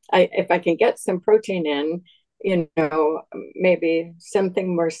then if I can get some protein in, maybe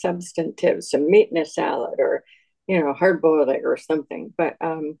something more substantive, some meat in a salad, or hard boiled egg or something. But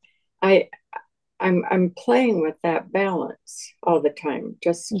I I'm playing with that balance all the time.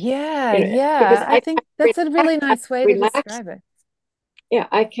 Just Yeah, because yeah. I I think that's a really nice way to relax. describe it. Yeah,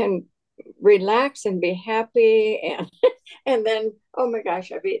 I can relax and be happy, and then, oh my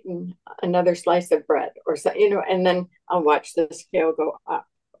gosh, I've eaten another slice of bread or so, and then I'll watch the scale go up,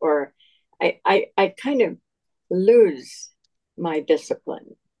 or I kind of lose my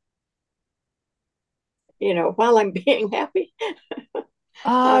discipline, while I'm being happy.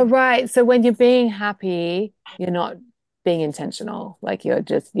 Oh, um, right. So when you're being happy, you're not being intentional. Like you're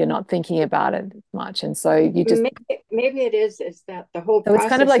not thinking about it as much. And so you just, maybe it is that the whole so it's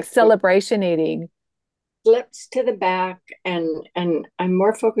kind of process like of food celebration eating. slips to the back, and I'm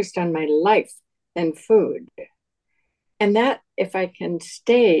more focused on my life than food. And that, if I can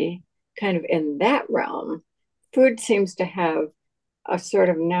stay kind of in that realm, food seems to have a sort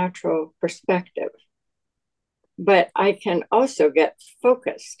of natural perspective. But I can also get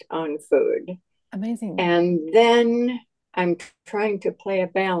focused on food. Amazing. And then I'm trying to play a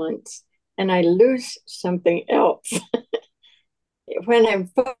balance, and I lose something else when I'm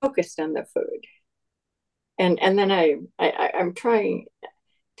focused on the food. And then I'm trying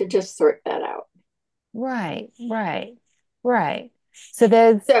to just sort that out. Right, right, right. So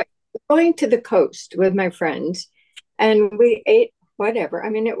there's, So going to the coast with my friends, and we ate whatever. I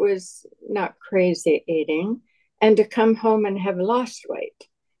mean, it was not crazy eating. And to come home and have lost weight,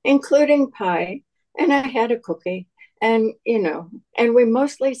 including pie, and I had a cookie, and and we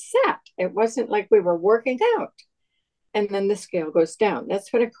mostly sat. It wasn't like we were working out. And then the scale goes down.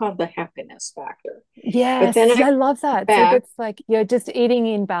 That's what I call the happiness factor. But then yes, I I love that. So back. that's like you're just eating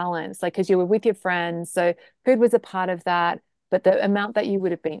in balance, like because you were with your friends. So food was a part of that, but the amount that you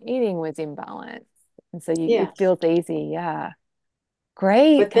would have been eating was in balance. And so it Yes. feels easy. Yeah.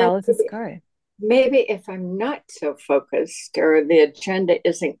 Great, But then Carol, this is good. maybe if I'm not so focused, or the agenda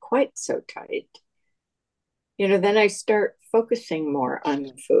isn't quite so tight, then I start focusing more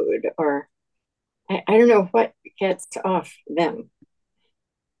on food, or I don't know what gets off them.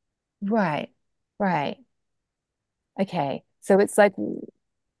 Right, right. Okay. So it's like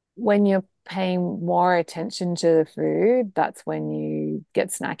when you're paying more attention to the food, that's when you get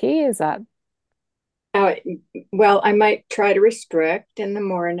snacky. Is that Uh, well, I might try to restrict in the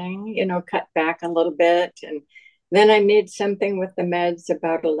morning, cut back a little bit, and then I need something with the meds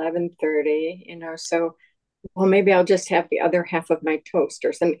about 11:30, so well, maybe I'll just have the other half of my toast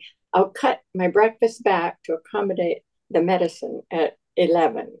or something. I'll cut my breakfast back to accommodate the medicine at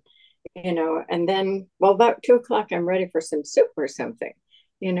 11, and then, well, about 2 o'clock, I'm ready for some soup or something,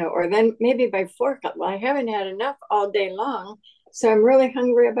 or then maybe by 4 o'clock, well, I haven't had enough all day long, so I'm really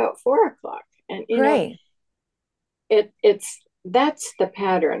hungry about 4 o'clock. And, great? it's that's the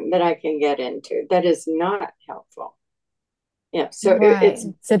pattern that I can get into that is not helpful. Yeah. So Right. it's,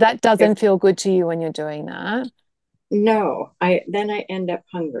 So that if doesn't feel good to you when you're doing that. no, I end up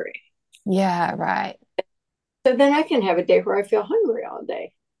hungry. Yeah, right. So then I can have a day where I feel hungry all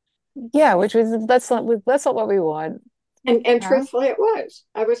day. Yeah, which was that's not what we want, And Carol. truthfully,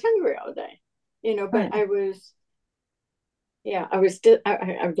 I was hungry all day, but Right. I was, yeah,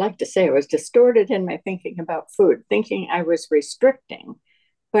 I'd like to say I was distorted in my thinking about food, thinking I was restricting,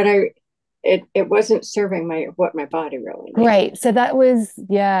 but it wasn't serving what my body really needed. Great. So that was,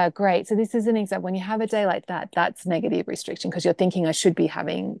 yeah, great. So this is an example. When you have a day like that, that's negative restriction because you're thinking I shouldn't be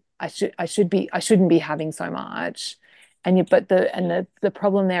having so much. But the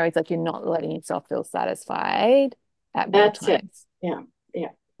problem there is like you're not letting yourself feel satisfied at meal That's it. times. Yeah, yeah,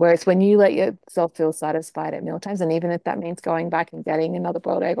 Whereas when you let yourself feel satisfied at meal times, and even if that means going back and getting another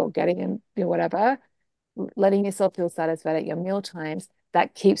boiled egg or getting in, whatever, letting yourself feel satisfied at your meal times,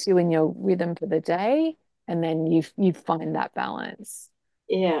 that keeps you in your rhythm for the day. And then you find that balance.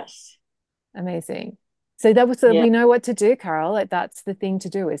 yes, Amazing. So yeah, we know what to do, Carol. Like that's the thing to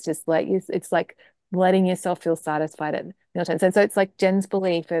do is just it's like letting yourself feel satisfied at meal times. And so it's like Jen's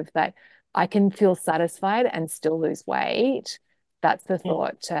belief of that I can feel satisfied and still lose weight. That's the yeah.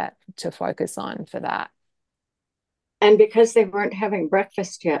 thought to focus on for that. And because they weren't having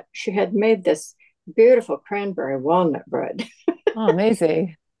breakfast yet, she had made this beautiful cranberry walnut bread. Oh,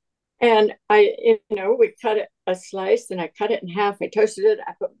 amazing. And we cut it a slice, and I cut it in half. I toasted it.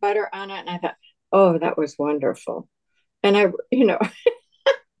 I put butter on it, and I thought, oh, that was wonderful. And I,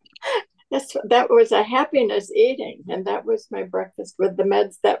 that's that was a happiness eating, and that was my breakfast with the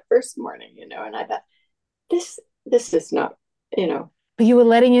meds that first morning, and I thought, this is not, you know. But you were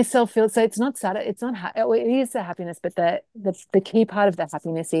letting yourself feel, so it's not sad, it's not it is the happiness, but the key part of the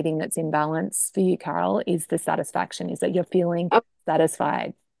happiness eating that's in balance for you, Carol, is the satisfaction, is that you're feeling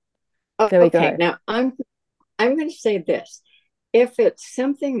satisfied. There we Okay, go. now I'm going to say this. If it's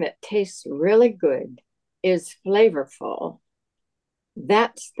something that tastes really good, is flavorful,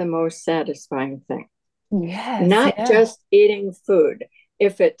 that's the most satisfying thing. Yes, Not yeah. just eating food.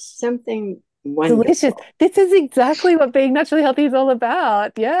 If it's something Delicious. wonderful. This is exactly what being naturally healthy is all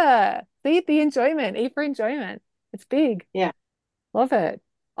about. Yeah. See the enjoyment, eat for enjoyment. It's big. Yeah. Love it.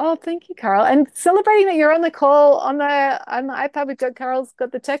 Oh, thank you, Carol. And celebrating that you're on the call on the iPad with Carol's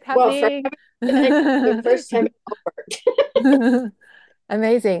got the tech Well, for happening. the first time it worked.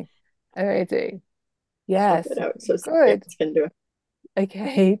 Amazing. Amazing. Swap Yes. it out so somebody Good. else can do it.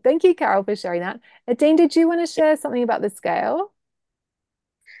 Okay. Thank you, Carol, for sharing that. Dean, did you want to share something about the scale?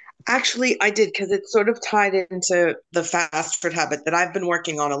 Actually, I did because it's sort of tied into the fast food habit that I've been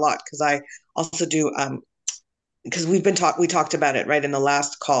working on a lot because I also do because we talked about it right in the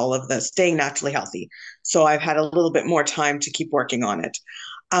last call of the staying naturally healthy. So I've had a little bit more time to keep working on it.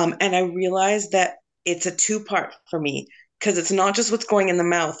 And I realized that it's a two-part for me because it's not just what's going in the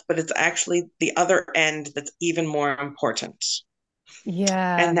mouth, but it's actually the other end that's even more important.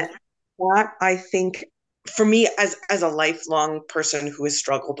 Yeah. And that I think for me as a lifelong person who has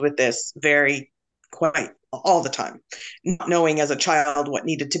struggled with this very quite all the time, not knowing as a child what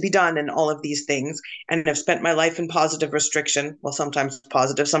needed to be done and all of these things, and have spent my life in positive restriction, well, sometimes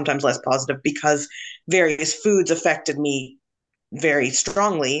positive, sometimes less positive, because various foods affected me very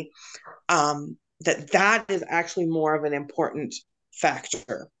strongly. That is actually more of an important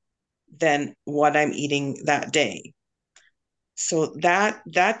factor than what I'm eating that day. So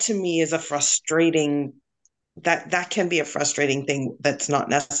that to me is a frustrating that can be a frustrating thing that's not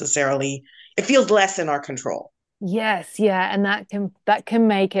necessarily, it feels less in our control. Yes, yeah, and that can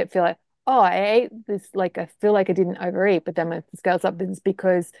make it feel like, oh, I ate this, like I feel like I didn't overeat, but then when the scales up, it's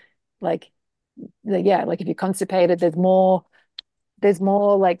because like yeah, like if you're constipated, there's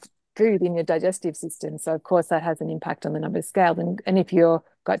more like food in your digestive system. So of course that has an impact on the number of scales. And if you've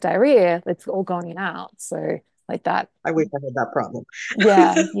got diarrhea, it's all going out. So like that. I wish I had that problem.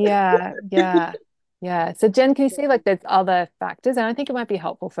 Yeah, yeah, yeah, yeah. So Jen, can you see like there's other factors? And I think it might be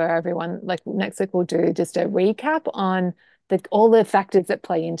helpful for everyone. Like next week we'll do just a recap on all the factors that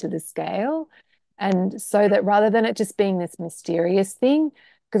play into the scale. And so that rather than it just being this mysterious thing,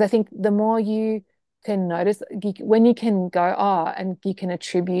 because I think the more you can notice, when you can go, oh, and you can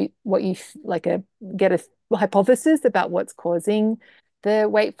attribute what you like get a hypothesis about what's causing the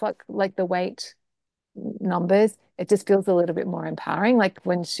weight like the weight numbers, it just feels a little bit more empowering. Like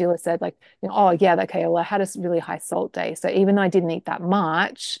when Sheila said, like, oh yeah, okay, well, I had a really high salt day. So even though I didn't eat that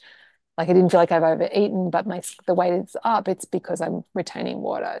much, like I didn't feel like I've overeaten, but the weight is up, it's because I'm retaining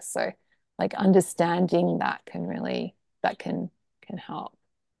water. So like understanding that can help.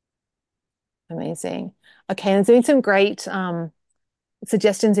 Amazing. Okay, and there's been some great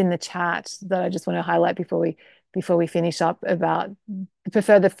suggestions in the chat that I just want to highlight before we finish up about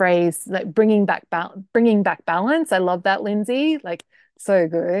prefer the phrase like bringing back balance. I love that, Lindsay. Like so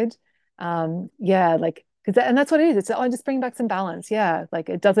good. Yeah, like because and that's what it is. It's just bring back some balance. Yeah, like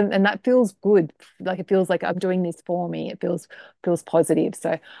it doesn't, and that feels good. Like it feels like I'm doing this for me. It feels positive.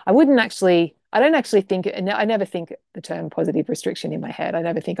 So I don't actually think, and I never think the term positive restriction in my head. I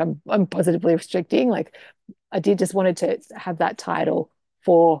never think I'm positively restricting. Like I did just wanted to have that title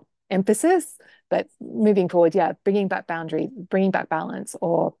for emphasis, but moving forward, yeah, bringing back boundary, bringing back balance,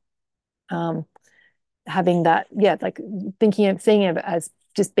 or um, having that, yeah, like seeing it as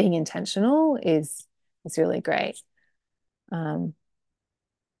just being intentional is really great. Um,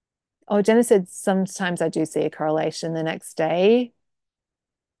 oh, Jenna said sometimes I do see a correlation the next day.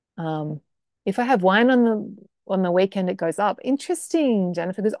 Um, if I have wine on the weekend, it goes up. Interesting,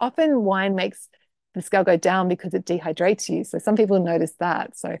 Jennifer, because often wine makes the scale go down because it dehydrates you. So some people notice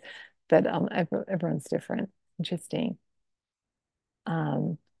that. So, but everyone's different. Interesting.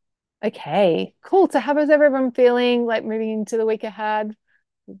 Um, okay, cool. So how is everyone feeling like moving into the week ahead?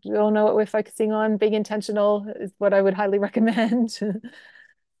 Do you all know what we're focusing on? Being intentional is what I would highly recommend.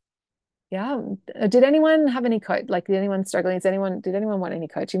 Yeah. Did anyone have any coach? Like, did anyone struggling? Did anyone want any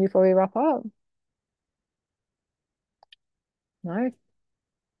coaching before we wrap up? No?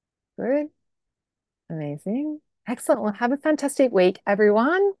 Good. Amazing. Excellent. Well, have a fantastic week,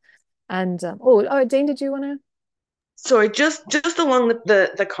 everyone. And Dean, did you want to? So I just along with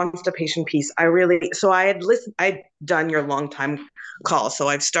the constipation piece, I had listened, I'd done your long time call. So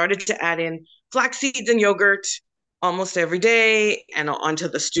I've started to add in flax seeds and yogurt almost every day and onto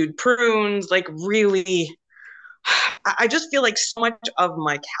the stewed prunes, like really I just feel like so much of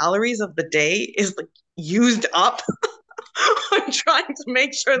my calories of the day is like used up. I'm trying to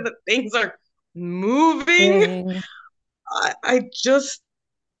make sure that things are moving. Thing. I just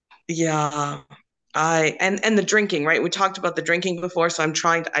yeah. And the drinking, right? We talked about the drinking before, so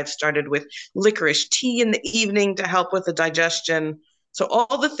I've started with licorice tea in the evening to help with the digestion. So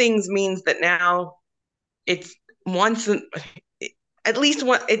all the things means that now it's once at least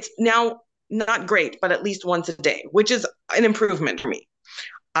one it's now not great, but at least once a day, which is an improvement for me.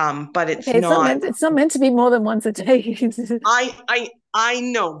 But it's Okay, not it's not meant to be more than once a day. I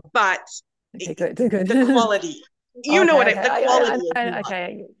know, but Okay, good, good. the quality, you know Okay, what okay. the quality is not.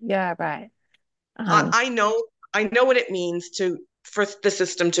 Okay. Yeah, right. I, Um, I know I know what it means to for the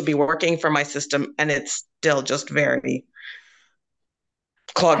system to be working for my system, and it's still just very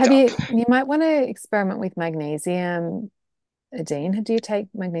clogged have up. you might want to experiment with magnesium, Dean. Do you take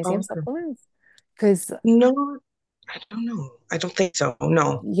magnesium Okay. supplements? Because No, I don't know. I don't think so.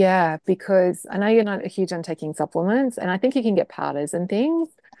 No. yeah, because I know you're not a huge on taking supplements, and I think you can get powders and things,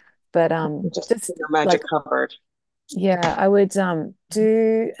 but Just in just your magic like cupboard. yeah, I would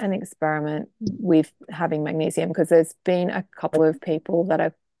do an experiment with having magnesium because there's been a couple of people that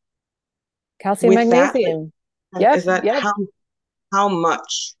have calcium With that, magnesium. like, Yep, is that yep. how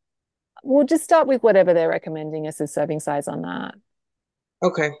much? We'll just start with whatever they're recommending as a serving size on that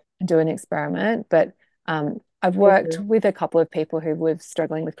Okay. and do an experiment. But I've worked Okay. with a couple of people who were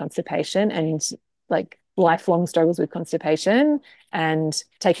struggling with constipation and like lifelong struggles with constipation and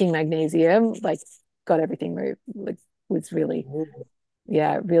taking magnesium, like got everything moved, like was really, Ooh,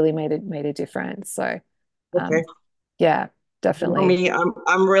 yeah, really made a difference. So okay. yeah, You know definitely. me,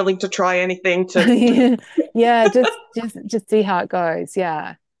 I'm willing to try anything to. Yeah, just see how it goes.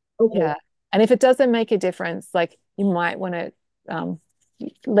 Yeah. Okay. Yeah. And if it doesn't make a difference, like you might want to um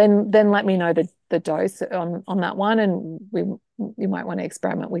then let me know the dose on that one and we might want to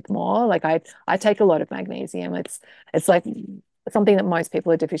experiment with more. Like I take a lot of magnesium. It's like something that most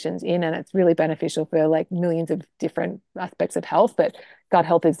people are deficient in and it's really beneficial for like millions of different aspects of health, but gut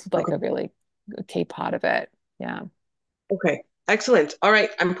health is like Okay. a really key part of it. Yeah. Okay. Excellent. All right.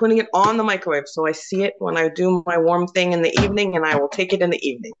 I'm putting it on the microwave so I see it when I do my warm thing in the evening, and I will take it in the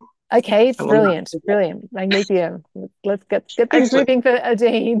evening. Okay, I will not brilliant, forget. brilliant. Magnesium. Let's get things Excellent. moving for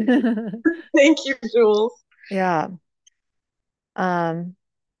Adine. Thank you, Jules. Yeah. Um,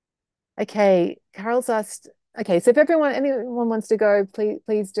 okay, Carol's asked, okay, so if anyone wants to go,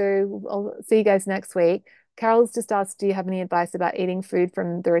 please do. I'll see you guys next week. Carol's just asked, do you have any advice about eating food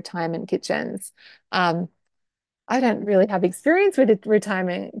from the retirement kitchens? Um, I don't really have experience with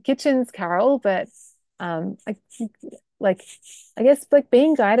retirement kitchens, Carol, but I like I guess like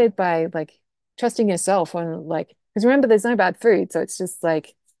being guided by like trusting yourself on like because remember there's no bad food, so it's just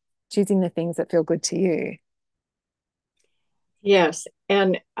like choosing the things that feel good to you. Yes,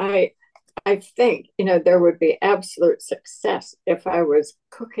 and I think, there would be absolute success if I was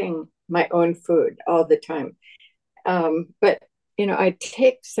cooking my own food all the time. But, I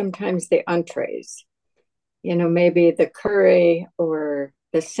take sometimes the entrees, maybe the curry or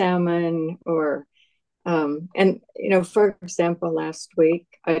the salmon or, and, for example, last week,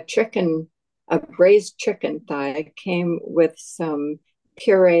 a braised chicken thigh came with some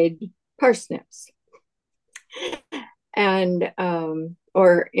pureed parsnips and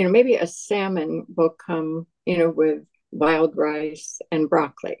or maybe a salmon will come with wild rice and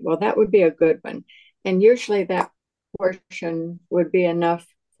broccoli. Well, that would be a good one, and usually that portion would be enough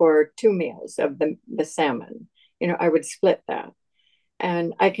for 2 meals of the salmon. I would split that,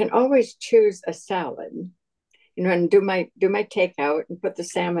 and I can always choose a salad, and do my takeout and put the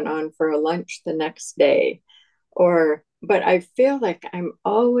salmon on for a lunch the next day. But I feel like I'm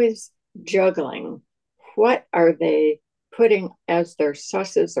always juggling. What are they putting as their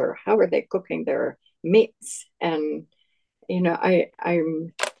sauces, or how are they cooking their meats? And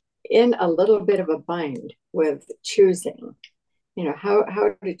I'm in a little bit of a bind with choosing.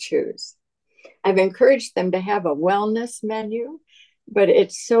 How to choose. I've encouraged them to have a wellness menu, but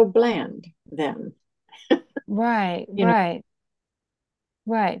it's so bland then. Right, You know, right,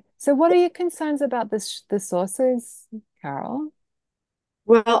 right. So what are your concerns about the sauces, Carol?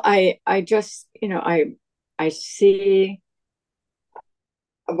 well, I just I see.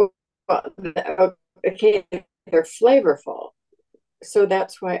 Well, okay, they're flavorful, so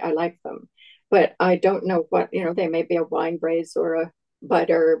that's why I like them. But I don't know what, they may be a wine base or a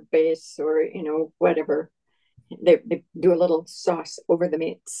butter base or, whatever. they do a little sauce over the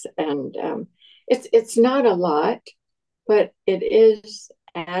meats, and it's not a lot, but it is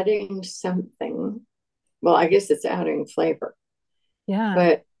adding something. Well, I guess it's adding flavor, Yeah.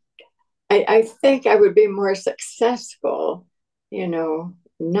 but I think I would be more successful,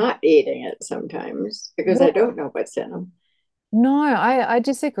 not eating it sometimes because I Well, don't know what's in them. no, I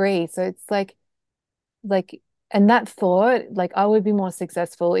disagree. So it's like and that thought, like I would be more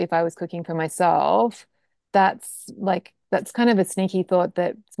successful if I was cooking for myself. That's kind of a sneaky thought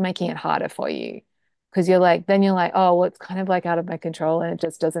that's making it harder for you. Because you're like, oh, well, it's kind of like out of my control and it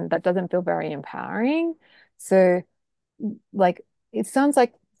just that doesn't feel very empowering. So like it sounds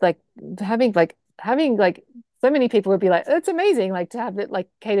like having so many people would be like, it's amazing, like to have it like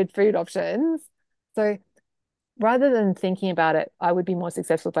catered food options. So rather than thinking about it, I would be more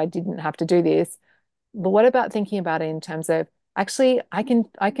successful if I didn't have to do this. But what about thinking about it in terms of actually I can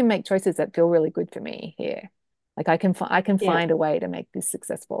make choices that feel really good for me here. Like I can Yeah. find a way to make this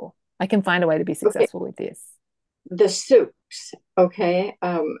successful. I can find a way to be Okay. successful with this. The soups. Okay.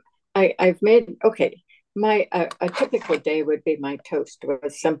 I've made, okay. My a typical day would be my toast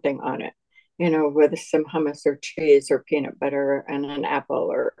with something on it, with some hummus or cheese or peanut butter and an apple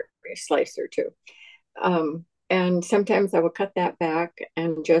or a slice or two. And sometimes I will cut that back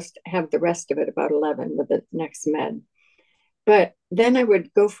and just have the rest of it about 11 with the next med. But then I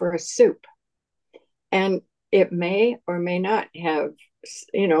would go for a soup, and it may or may not have,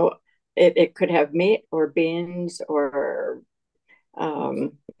 you know, it could have meat or beans, or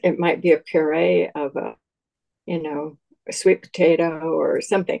it might be a puree of a sweet potato or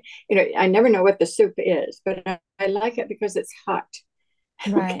something. I never know what the soup is, but I like it because it's hot.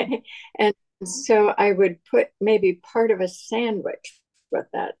 Right. Okay. And so I would put maybe part of a sandwich with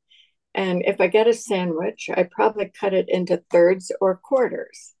that. And if I get a sandwich, I probably cut it into thirds or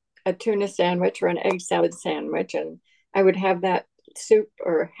quarters, a tuna sandwich or an egg salad sandwich. And I would have that soup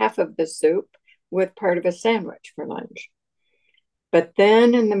or half of the soup with part of a sandwich for lunch. But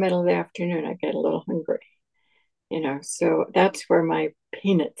then in the middle of the afternoon, I get a little hungry, so that's where my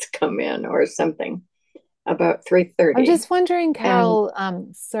peanuts come in or something about I'm 3:30. just wondering, And Carol,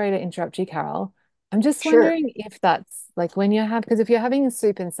 sorry to interrupt you, Carol. I'm just sure, wondering if that's like when you have, because if you're having a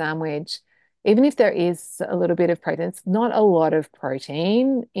soup and sandwich, even if there is a little bit of protein, it's not a lot of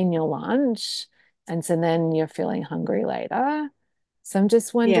protein in your lunch. And so then you're feeling hungry later. So I'm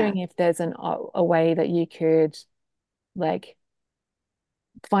just yeah, wondering if there's a way that you could like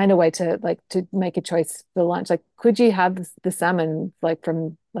find a way to make a choice for lunch. Like, could you have the salmon like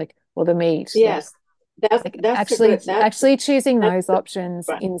from like or the meat yes, that's like that's a actually good that's actually choosing that's those a options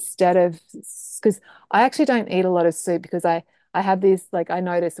good one. instead of because I actually don't eat a lot of soup because I have this like I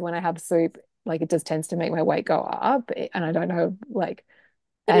notice when I have soup like it just tends to make my weight go up and I don't know like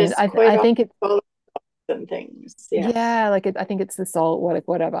And and it's quite I often think it full of and things. Yes, yeah, I think it's the salt,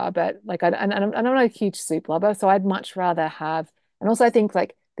 whatever. But like, and I'm not a huge soup lover, so I'd much rather have. And also, I think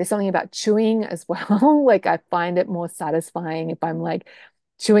like there's something about chewing as well. Like, I find it more satisfying if I'm like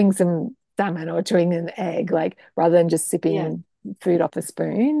chewing some salmon or chewing an egg, like rather than just yes. sipping food off a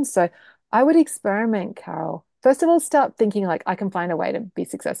spoon. So I would experiment, Carol. First of all, start thinking like I can find a way to be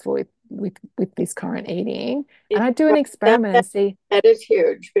successful with this current eating, Yeah, and I do an well, experiment and see that is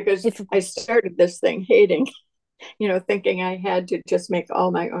huge because if I started this thing hating, thinking I had to just make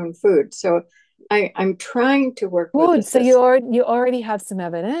all my own food. So I'm trying to work with the good. So system. you already have some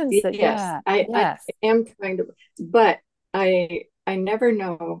evidence that Yes, yeah, I yes. am trying to, but I never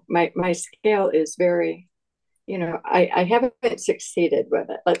know. My scale is very, I haven't succeeded with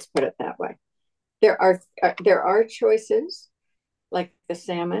it. Let's put it that way. There are choices like the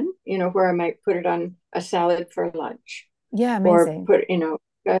salmon, where I might put it on a salad for lunch Yeah, or amazing.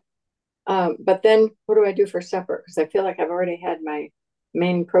 but then what do I do for supper? Because I feel like I've already had my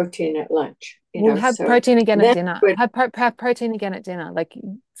main protein at lunch, We'll have so protein again at then dinner. I would, Have protein again at dinner. Like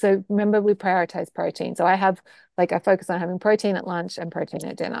so remember we prioritize protein. So I have like I focus on having protein at lunch and protein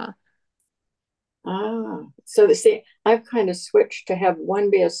at dinner. so see, I've kind of switched to have one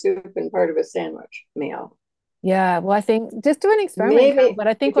be a soup and part of a sandwich meal. Yeah, well I think just do an experiment, Carol, Maybe but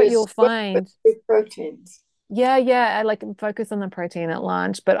I I think what you'll just switch with find three proteins. yeah, I like focus on the protein at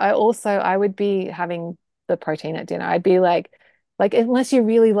lunch, but I would be having the protein at dinner. I'd be like unless you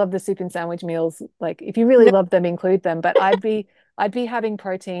really love the soup and sandwich meals, like if you really No, love them, include them. But I'd be having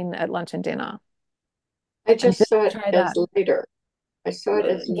protein at lunch and dinner I and just just saw it try as that. lighter. I saw it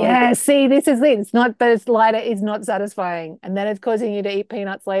as Yeah, lighter. see, this is it. It's not, but it's lighter is not satisfying. And then it's causing you to eat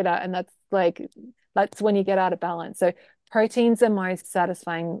peanuts later. And that's when you get out of balance. So protein's the most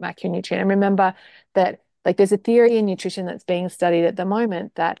satisfying macronutrient. And remember that like there's a theory in nutrition that's being studied at the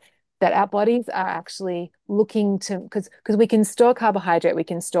moment that that our bodies are actually looking to, because we can store carbohydrate, we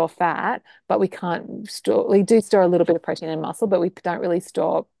can store fat, but we can't store, we do store a little bit of protein and muscle, but we don't really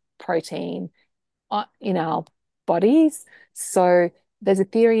store protein in our bodies. So there's a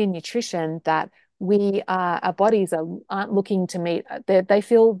theory in nutrition that our bodies aren't looking to meet, they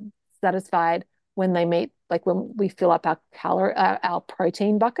feel satisfied when they meet, like when we fill up our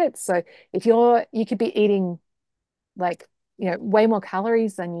protein buckets. So if you could be eating like, way more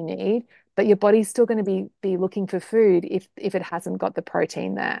calories than you need, but your body's still going to be looking for food if it hasn't got the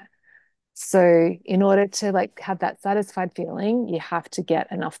protein there. So in order to like have that satisfied feeling, you have to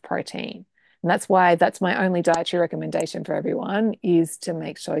get enough protein. And that's my only dietary recommendation for everyone, is to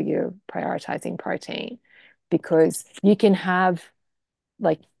make sure you're prioritizing protein, because you can have,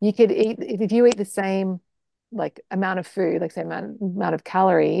 like, you could eat, if you eat the same like amount of food, like same amount of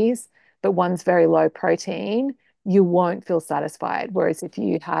calories, but one's very low protein, you won't feel satisfied. Whereas if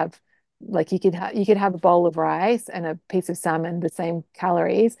you have, like, you could have a bowl of rice and a piece of salmon, the same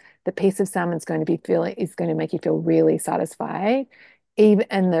calories, the piece of salmon is going to make you feel really satisfied.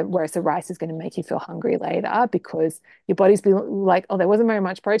 Whereas the rice is going to make you feel hungry later, because your body's be like, oh, there wasn't very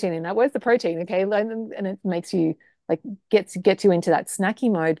much protein in that. Where's the protein? Okay. And it makes you like, gets you into that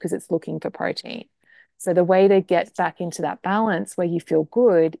snacky mode because it's looking for protein. So the way to get back into that balance where you feel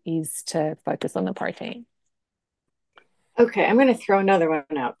good is to focus on the protein. Okay, I'm going to throw another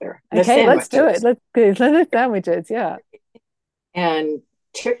one out there. Okay, let's do it. Let's do sandwiches. Yeah. And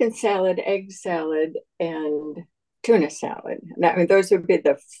chicken salad, egg salad, and tuna salad. I mean, those would be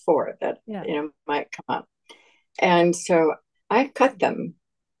the four that might come up. And so I cut them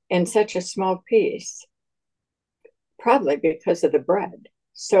in such a small piece, probably because of the bread.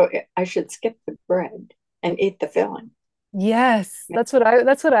 So I should skip the bread and eat the filling. Yes, that's what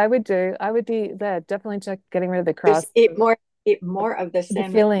I would do. I would be there, definitely check getting rid of the crust. Just eat more of the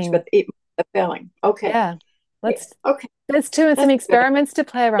sandwich, filling. but eat the filling. Okay. Yeah. Okay. There's some experiments to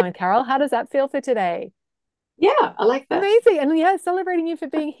play around, Carol. How does that feel for today? Yeah, I like that. Amazing. And yeah, celebrating you for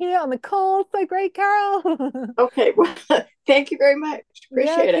being here on the call. So great, Carol. Okay. Well, thank you very much.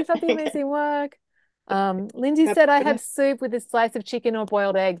 Appreciate keep it. up the amazing work. Lindsay said, I have soup with a slice of chicken or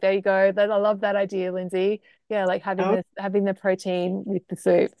boiled egg. There you go. I love that idea, Lindsay. Yeah, like having the protein with the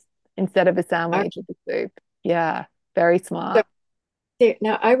soup instead of a sandwich with the soup. Yeah, very smart. So,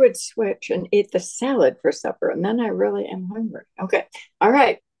 now I would switch and eat the salad for supper, and then I really am hungry. Okay. All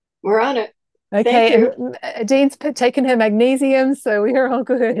right. We're on it. Okay, and Dean's taken her magnesium, so we are all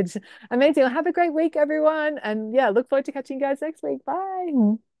good. Amazing. Well, have a great week, everyone. And yeah, look forward to catching you guys next week. Bye.